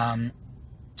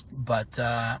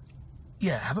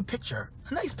 Yeah, have a picture,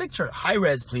 a nice picture, high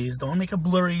res, please. Don't make a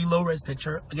blurry, low res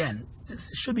picture. Again,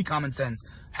 this should be common sense.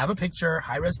 Have a picture,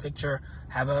 high res picture,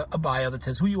 have a bio that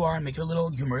says who you are and make it a little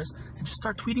humorous, and just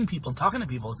start tweeting people and talking to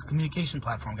people. It's a communication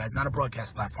platform, guys, not a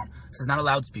broadcast platform. This is not a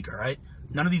loudspeaker, right?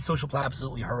 None of these social platforms,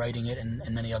 absolutely her writing it, and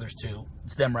many others too.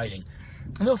 It's them writing,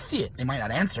 and they'll see it. They might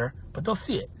not answer, but they'll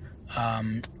see it.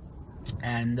 You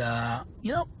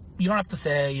don't have to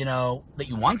say, that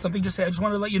you want something. Just say, I just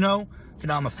wanted to let you know,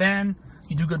 I'm a fan.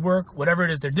 You do good work, whatever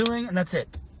it is they're doing, and that's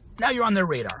it. Now you're on their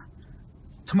radar.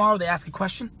 Tomorrow they ask a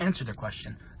question, answer their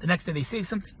question. The next day they say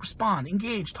something, respond,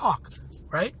 engage, talk,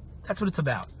 right? That's what it's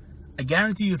about. I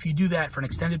guarantee you if you do that for an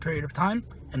extended period of time,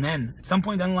 and then at some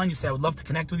point down the line you say, I would love to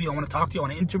connect with you, I want to talk to you, I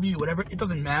want to interview you, whatever, it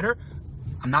doesn't matter.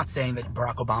 I'm not saying that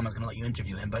Barack Obama is going to let you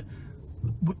interview him, but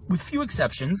with few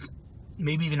exceptions,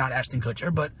 maybe even not Ashton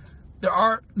Kutcher, but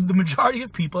the majority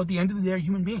of people at the end of the day are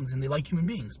human beings, and they like human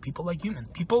beings. People like humans.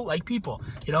 People like people.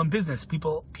 In business,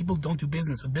 people don't do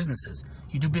business with businesses.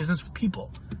 You do business with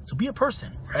people. So be a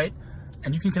person, right?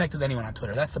 And you can connect with anyone on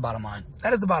Twitter. That's the bottom line.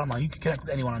 That is the bottom line. You can connect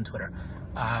with anyone on Twitter.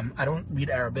 I don't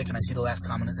read Arabic, and I see the last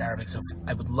comment is Arabic, so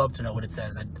I would love to know what it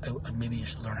says. Maybe you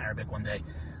should learn Arabic one day.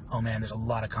 Oh man, there's a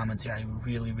lot of comments here. I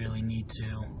really, really need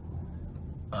to.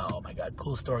 Oh my God,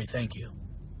 cool story. Thank you.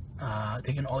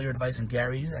 Taking all your advice on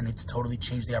Gary's, and it's totally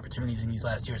changed the opportunities in these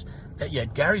last years. Yeah,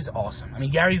 Gary's awesome. I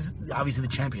mean, Gary's obviously the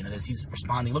champion of this. He's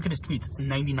responding. Look at his tweets. It's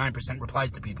 99%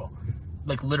 replies to people.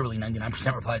 Like, literally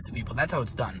 99% replies to people. That's how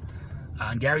it's done.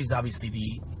 And Gary's obviously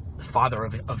the father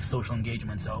of social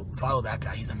engagement, so follow that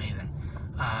guy. He's amazing.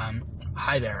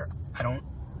 Hi there.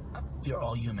 You're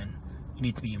all human. You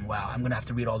need to be human. Wow, I'm going to have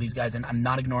to read all these guys, and I'm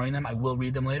not ignoring them. I will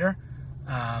read them later.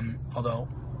 Although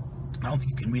I don't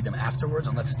think you can read them afterwards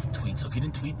unless it's a tweet. So if you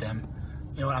didn't tweet them,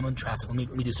 you know what, I'm in traffic. Let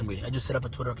me do some reading. I just set up a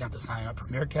Twitter account to sign up for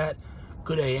Meerkat.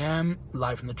 Good AM,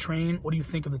 live from the train. What do you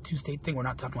think of the two-state thing? We're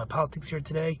not talking about politics here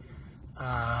today.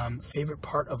 Favorite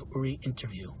part of Uri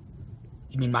interview?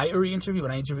 You mean my Uri interview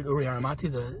when I interviewed Uri Aramati?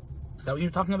 Is that what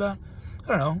you're talking about? I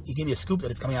don't know. You gave me a scoop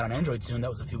that it's coming out on Android soon. That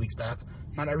was a few weeks back.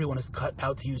 Not everyone is cut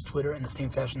out to use Twitter in the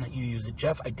same fashion that you use it.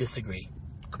 Jeff, I disagree.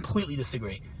 Completely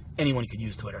disagree. Anyone could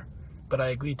use Twitter. But I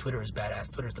agree Twitter is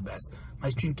badass. Twitter's the best. My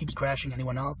stream keeps crashing.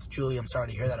 Anyone else? Julie, I'm sorry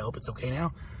to hear that. I hope it's okay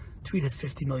now. Tweet had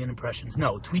 50 million impressions.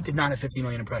 No, tweet did not have 50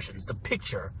 million impressions. The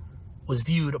picture was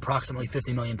viewed approximately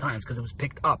 50 million times because it was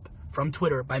picked up from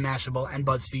Twitter by Mashable and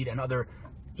BuzzFeed and other,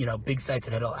 big sites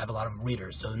that have a lot of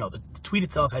readers. So no, the tweet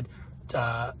itself had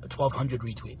 1,200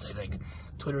 retweets, I think.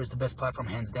 Twitter is the best platform,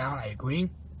 hands down. I agree.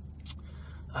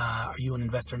 Are you an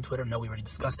investor in Twitter? No, we already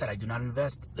discussed that. I do not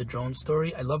invest. The drone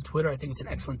story. I love Twitter. I think it's an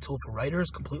excellent tool for writers.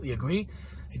 Completely agree.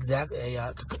 Exactly.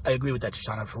 I agree with that,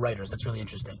 Shoshana, for writers. That's really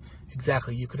interesting.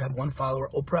 Exactly. You could have one follower,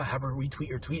 Oprah, have her retweet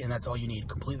your tweet, and that's all you need.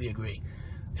 Completely agree.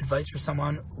 Advice for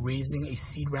someone raising a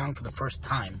seed round for the first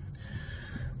time.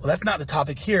 Well, that's not the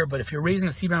topic here, but if you're raising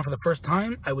a seed round for the first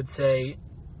time, I would say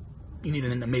you need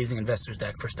an amazing investor's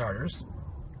deck for starters.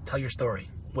 Tell your story.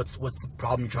 What's the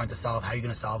problem you're trying to solve? How are you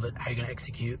going to solve it? How are you going to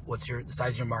execute? What's the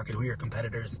size of your market? Who are your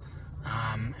competitors?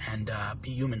 And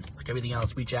be human. Like everything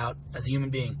else, reach out as a human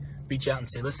being. Reach out and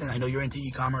say, listen, I know you're into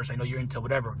e-commerce. I know you're into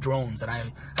whatever, drones, and I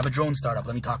have a drone startup.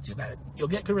 Let me talk to you about it. You'll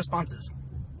get good responses.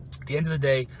 At the end of the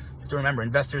day, you have to remember,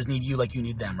 investors need you like you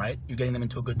need them, right? You're getting them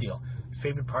into a good deal.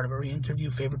 Favorite part of every interview?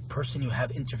 Favorite person you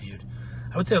have interviewed?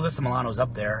 I would say Alyssa Milano's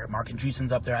up there. Mark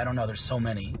Andreessen's up there. I don't know. There's so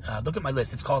many. Look at my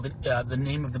list. It's called, the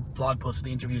name of the blog post for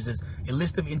the interviews is A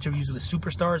List of Interviews with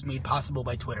Superstars Made Possible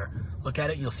by Twitter. Look at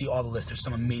it and you'll see all the lists. There's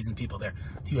some amazing people there.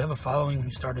 Do you have a following when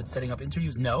you started setting up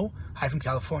interviews? No. Hi from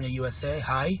California, USA.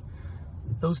 Hi.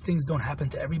 those things don't happen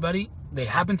to everybody. They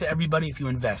happen to everybody if you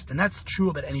invest. And that's true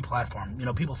about any platform. You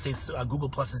know, people say Google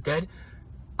Plus is dead.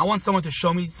 I want someone to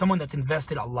show me someone that's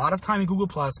invested a lot of time in Google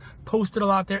Plus, posted a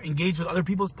lot there, engaged with other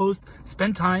people's posts,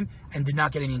 spent time, and did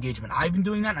not get any engagement. I've been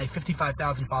doing that, and I have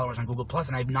 55,000 followers on Google Plus,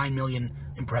 and I have 9 million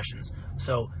impressions.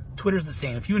 So Twitter's the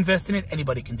same. If you invest in it,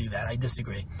 anybody can do that. I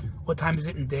disagree. What time is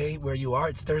it in day where you are?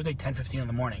 It's Thursday, 10:15 in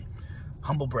the morning.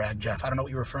 Humble brag, Jeff. I don't know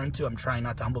what you're referring to. I'm trying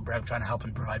not to humble brag. I'm trying to help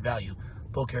and provide value.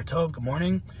 Boker Tov, good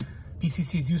morning.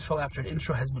 BCC is useful after an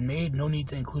intro has been made. No need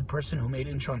to include person who made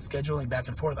intro and scheduling back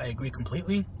and forth. I agree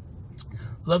completely.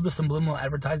 Love the subliminal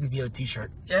advertising via a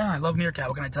t-shirt. Yeah, I love Meerkat.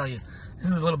 What can I tell you? This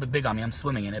is a little bit big on me. I'm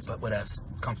swimming in it, but whatevs.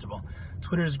 It's comfortable.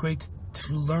 Twitter is great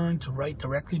to learn to write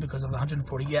directly because of the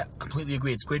 140. Yeah, completely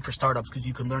agree. It's great for startups because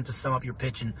you can learn to sum up your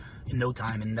pitch in no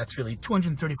time, and that's really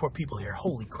 234 people here.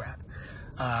 Holy crap.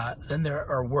 Then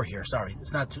we're here, sorry.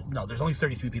 It's not no, there's only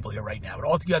 33 people here right now, but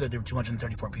altogether there were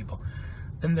 234 people.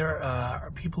 Then there are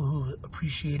people who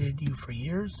appreciated you for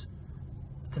years.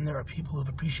 Then there are people who have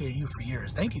appreciated you for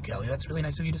years. Thank you, Kelly. That's really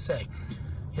nice of you to say.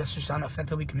 Yes, Shoshana,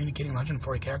 effectively communicating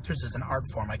 140 characters is an art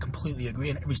form. I completely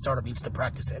agree, and every startup needs to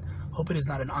practice it. Hope it is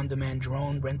not an on-demand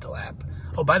drone rental app.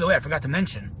 Oh, by the way, I forgot to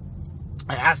mention,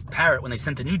 I asked Parrot when they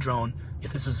sent the new drone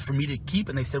if this was for me to keep,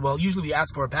 and they said, well, usually we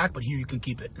ask for a pack, but here you can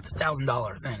keep it. It's a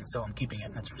 $1,000 thing, so I'm keeping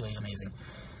it. That's really amazing.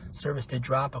 Service did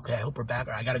drop. Okay, I hope we're back.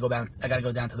 I gotta go down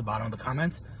to the bottom of the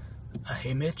comments.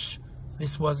 Hey, Mitch,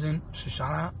 this wasn't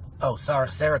Shoshana. Oh,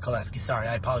 sorry, Sarah Koleski. Sorry,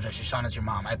 I apologize. Shoshana's your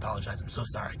mom. I apologize. I'm so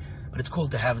sorry. But it's cool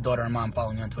to have a daughter and mom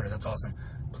following you on Twitter. That's awesome.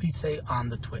 Please say on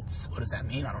the twits. What does that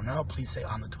mean? I don't know. Please say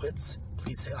on the twits.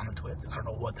 Please say on the twits. I don't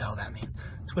know what the hell that means.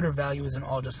 Twitter value isn't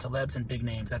all just celebs and big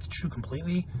names. That's true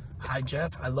completely. Hi,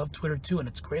 Jeff. I love Twitter too, and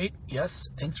it's great. Yes.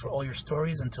 Thanks for all your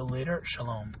stories. Until later.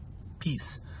 Shalom.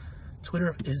 Peace.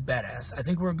 Twitter is badass. I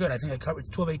think we're good. I think I covered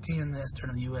 12:18 in the Eastern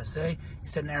of the USA. He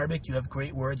said in Arabic, you have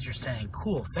great words you're saying.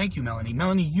 Cool. Thank you, Melanie.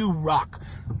 Melanie, you rock.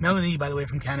 Melanie, by the way,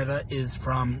 from Canada, is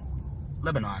from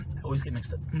Lebanon. I always get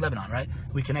mixed up. Lebanon, right?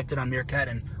 We connected on Meerkat,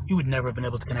 and we would never have been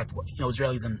able to connect. You know,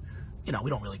 Israelis and, you know, we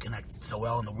don't really connect so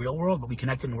well in the real world, but we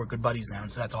connected and we're good buddies now,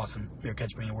 and so that's awesome.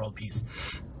 Meerkat's bringing world peace.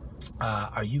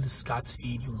 Are you the Scott's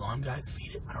feed you lawn guy?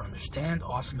 Feed it. I don't understand.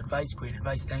 Awesome advice. Great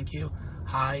advice. Thank you.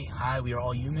 Hi. We are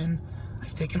all human.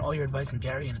 I've taken all your advice on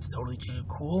Gary, and it's totally changed.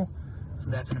 Cool.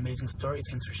 That's an amazing story.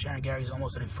 Thanks for sharing. Gary's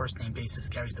almost at a first name basis.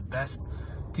 Gary's the best.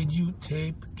 Did you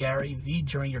tape Gary V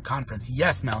during your conference?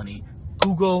 Yes, Melanie.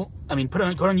 Go on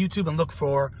YouTube and look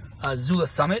for Zula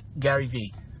Summit Gary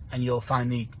V, and you'll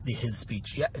find his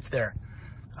speech. Yeah, it's there.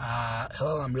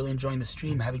 Hello, I'm really enjoying the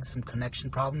stream. Having some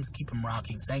connection problems. Keep them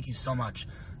rocking. Thank you so much.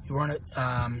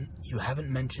 You haven't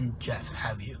mentioned Jeff,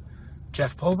 have you?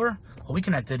 Jeff Pulver? Well, we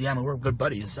connected. Yeah, I mean, we're good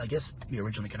buddies. I guess we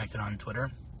originally connected on Twitter.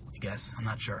 I guess. I'm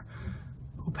not sure.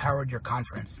 Who powered your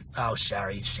conference? Oh,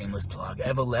 Shari, shameless plug.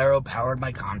 Evalero powered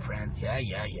my conference.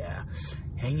 Yeah.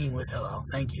 Hanging with Hillel.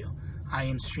 Thank you. I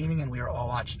am streaming and we are all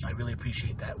watching. I really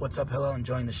appreciate that. What's up, Hillel?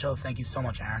 Enjoying the show. Thank you so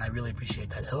much, Aaron. I really appreciate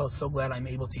that. Hillel, so glad I'm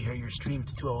able to hear your stream.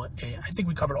 It's 2:08. I think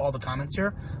we covered all the comments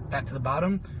here. Back to the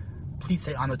bottom. Please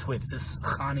say on the twits. This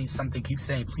Khani something keeps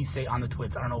saying, please say on the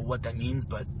twits. I don't know what that means,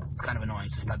 but it's kind of annoying,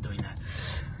 so stop doing that.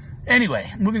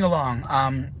 Anyway, moving along.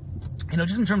 You know,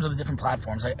 just in terms of the different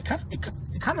platforms, it kind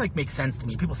of like makes sense to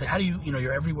me. People say, how do you know,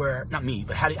 you're everywhere? Not me,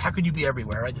 but how could you be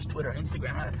everywhere, right? There's Twitter and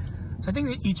Instagram. So I think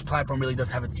that each platform really does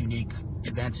have its unique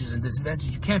advantages and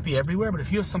disadvantages. You can't be everywhere, but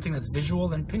if you have something that's visual,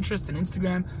 then Pinterest and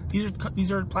Instagram,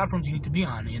 these are platforms you need to be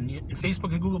on. And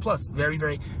Facebook and Google Plus, very,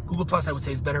 very, Google Plus I would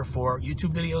say is better for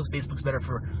YouTube videos. Facebook's better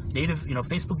for native,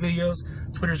 Facebook videos.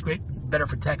 Twitter's great, better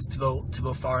for text to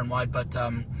go far and wide. But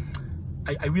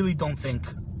I really don't think,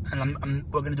 and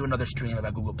we're going to do another stream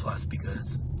about Google Plus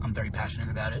because I'm very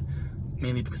passionate about it,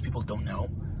 mainly because people don't know.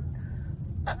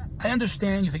 I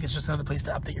understand you think it's just another place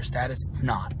to update your status. It's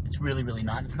not. It's really, really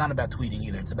not. It's not about tweeting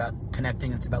either. It's about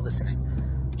connecting. It's about listening.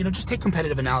 Just take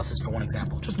competitive analysis for one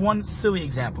example. Just one silly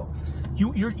example.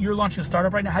 You're launching a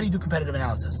startup right now. How do you do competitive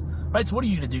analysis? Right? So what are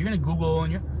you going to do? You're going to Google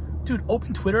and dude,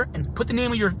 open Twitter and put the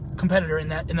name of your competitor in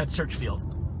that search field.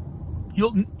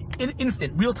 You'll in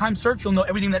instant real-time search. You'll know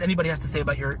everything that anybody has to say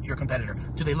about your competitor.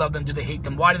 Do they love them? Do they hate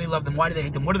them? Why do they love them? Why do they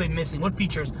hate them? What are they missing? What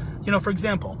features? For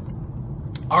example.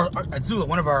 At Zula,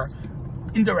 one of our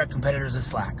indirect competitors is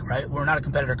Slack, right? We're not a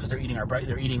competitor because they're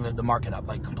eating the market up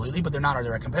like completely, but they're not our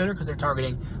direct competitor because they're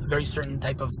targeting a very certain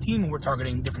type of team, and we're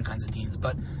targeting different kinds of teams.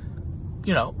 But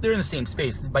they're in the same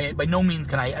space. By no means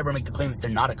can I ever make the claim that they're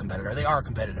not a competitor. They are a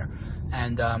competitor,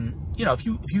 and if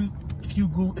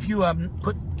you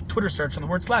put Twitter search on the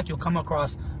word Slack, you'll come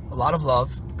across a lot of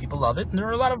love. People love it, and there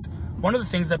are a lot of one of the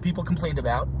things that people complained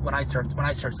about when I searched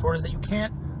for it is that you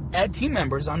can't add team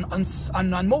members on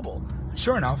mobile.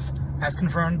 Sure enough, as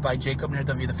confirmed by Jacob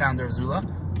Nirdavi, the founder of Zula,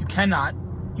 you cannot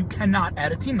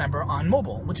add a team member on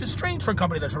mobile, which is strange for a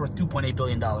company that's worth $2.8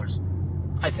 billion,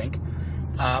 I think.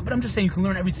 But I'm just saying, you can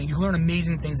learn everything. You can learn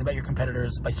amazing things about your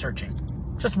competitors by searching.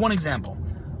 Just one example.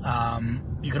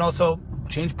 You can also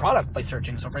change product by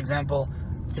searching. So, for example,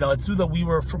 at Zula, we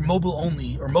were for mobile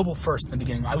only, or mobile first in the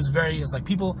beginning. It was like,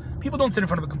 people don't sit in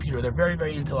front of a computer. They're very,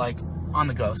 very into, like, on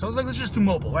the go. So I was like, let's just do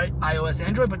mobile, right? iOS,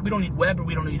 Android, but we don't need web, or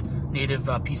we don't need native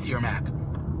PC or Mac.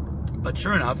 But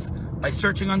sure enough, by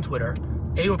searching on Twitter,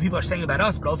 what people are saying about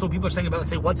us, but also what people are saying about,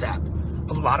 let's say, WhatsApp.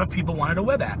 A lot of people wanted a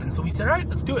web app. And so we said, all right,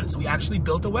 let's do it. So we actually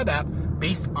built a web app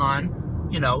based on,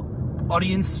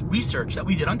 audience research that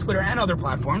we did on Twitter and other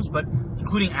platforms, but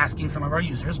including asking some of our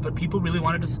users. But people really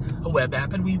wanted a web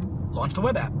app, and we launched a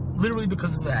web app literally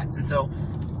because of that. And so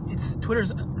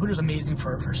Twitter's amazing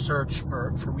for search,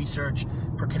 for research,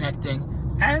 for connecting,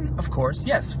 and of course,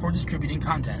 yes, for distributing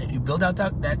content. If you build out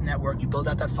that network, you build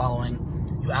out that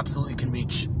following, you absolutely can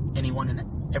reach anyone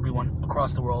and everyone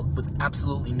across the world with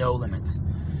absolutely no limits.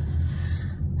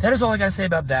 That is all I gotta say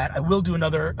about that. I will do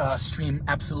another stream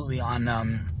absolutely on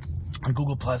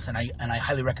Google Plus, and I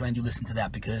highly recommend you listen to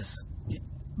that, because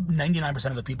 99%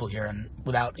 of the people here, and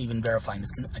without even verifying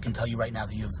this, I can tell you right now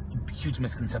that you have a huge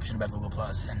misconception about Google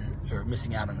Plus, and you're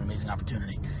missing out on an amazing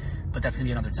opportunity. But that's gonna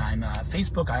be another time.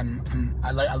 Facebook,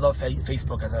 I love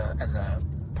Facebook as a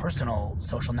personal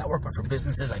social network, but for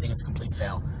businesses, I think it's a complete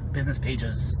fail. Business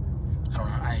pages, I don't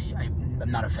know.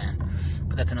 I'm not a fan,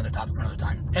 but that's another topic for another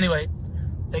time. Anyway,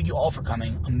 thank you all for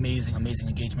coming. Amazing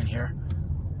engagement here.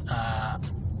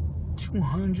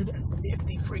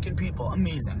 250 freaking people.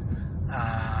 Amazing.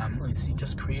 Let me see.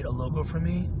 Just create a logo for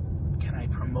me. Can I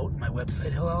promote my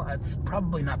website, Hillel? That's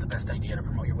probably not the best idea to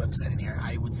promote your website in here.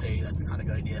 I would say that's not a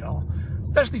good idea at all.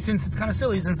 Especially since it's kind of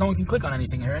silly, since no one can click on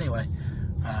anything here anyway.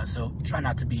 So try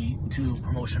not to be too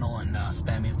promotional and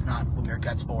spammy. It's not what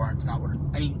Meerkat's for. It's not what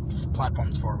any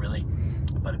platform's for, really.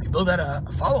 But if you build out a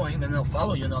following, then they'll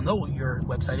follow you, and they'll know what your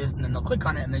website is, and then they'll click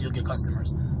on it, and then you'll get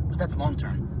customers. But that's long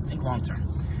term. Think long term.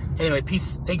 Anyway,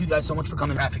 peace. Thank you guys so much for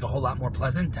coming. Traffic a whole lot more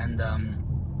pleasant, and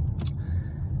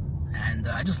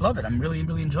I just love it. I'm really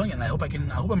enjoying it, and I hope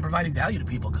I'm providing value to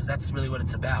people, because that's really what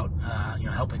it's about.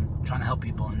 Trying to help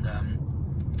people, and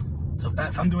so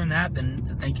if I'm doing that, then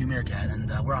thank you, Meerkat.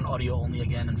 And we're on audio only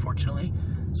again, unfortunately.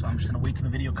 So I'm just gonna wait till the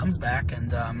video comes back.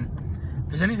 And if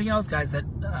there's anything else, guys, that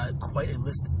quite a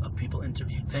list of people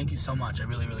interviewed. Thank you so much. I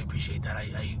really appreciate that.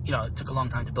 It took a long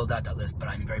time to build out that list, but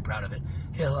I'm very proud of it.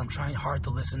 Hill, I'm trying hard to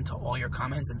listen to all your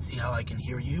comments and see how I can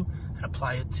hear you and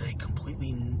apply it to a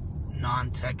completely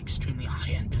non-tech, extremely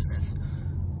high-end business.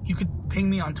 You could ping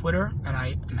me on Twitter, and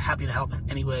I am happy to help in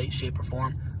any way, shape, or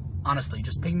form. Honestly,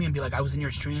 just ping me and be like, I was in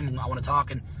your stream and I want to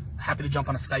talk, and happy to jump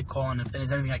on a Skype call. And if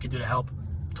there's anything I can do to help,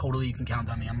 totally, you can count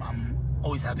on me. I'm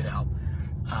always happy to help.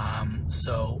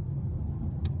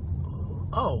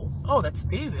 Oh, that's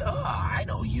David. Oh, I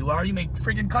know who you are. You make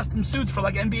friggin' custom suits for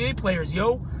like NBA players,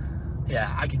 yo.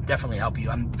 Yeah, I can definitely help you.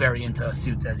 I'm very into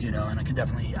suits, as you know, and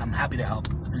I'm happy to help.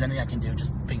 If there's anything I can do,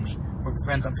 just ping me. We're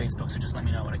friends on Facebook, so just let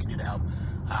me know what I can do to help.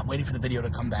 I'm waiting for the video to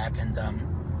come back, and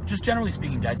just generally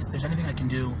speaking, guys, if there's anything I can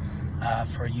do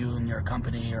for you and your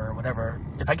company or whatever,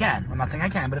 if I can, I'm not saying I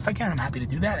can, but if I can, I'm happy to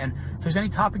do that. And if there's any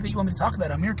topic that you want me to talk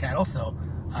about on Meerkat, also,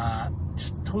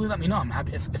 just totally let me know. I'm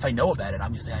happy if I know about it.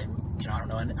 Obviously, I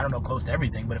don't know close to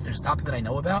everything, but if there's a topic that I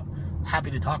know about, I'm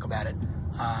happy to talk about it.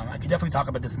 I could definitely talk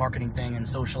about this marketing thing and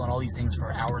social and all these things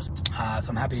for hours. So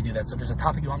I'm happy to do that. So if there's a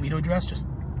topic you want me to address, just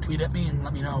tweet at me and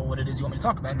let me know what it is you want me to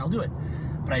talk about, and I'll do it.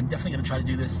 But I'm definitely going to try to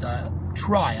do this,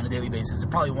 try on a daily basis. It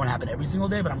probably won't happen every single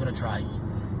day, but I'm going to try.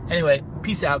 Anyway,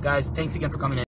 peace out, guys. Thanks again for coming in.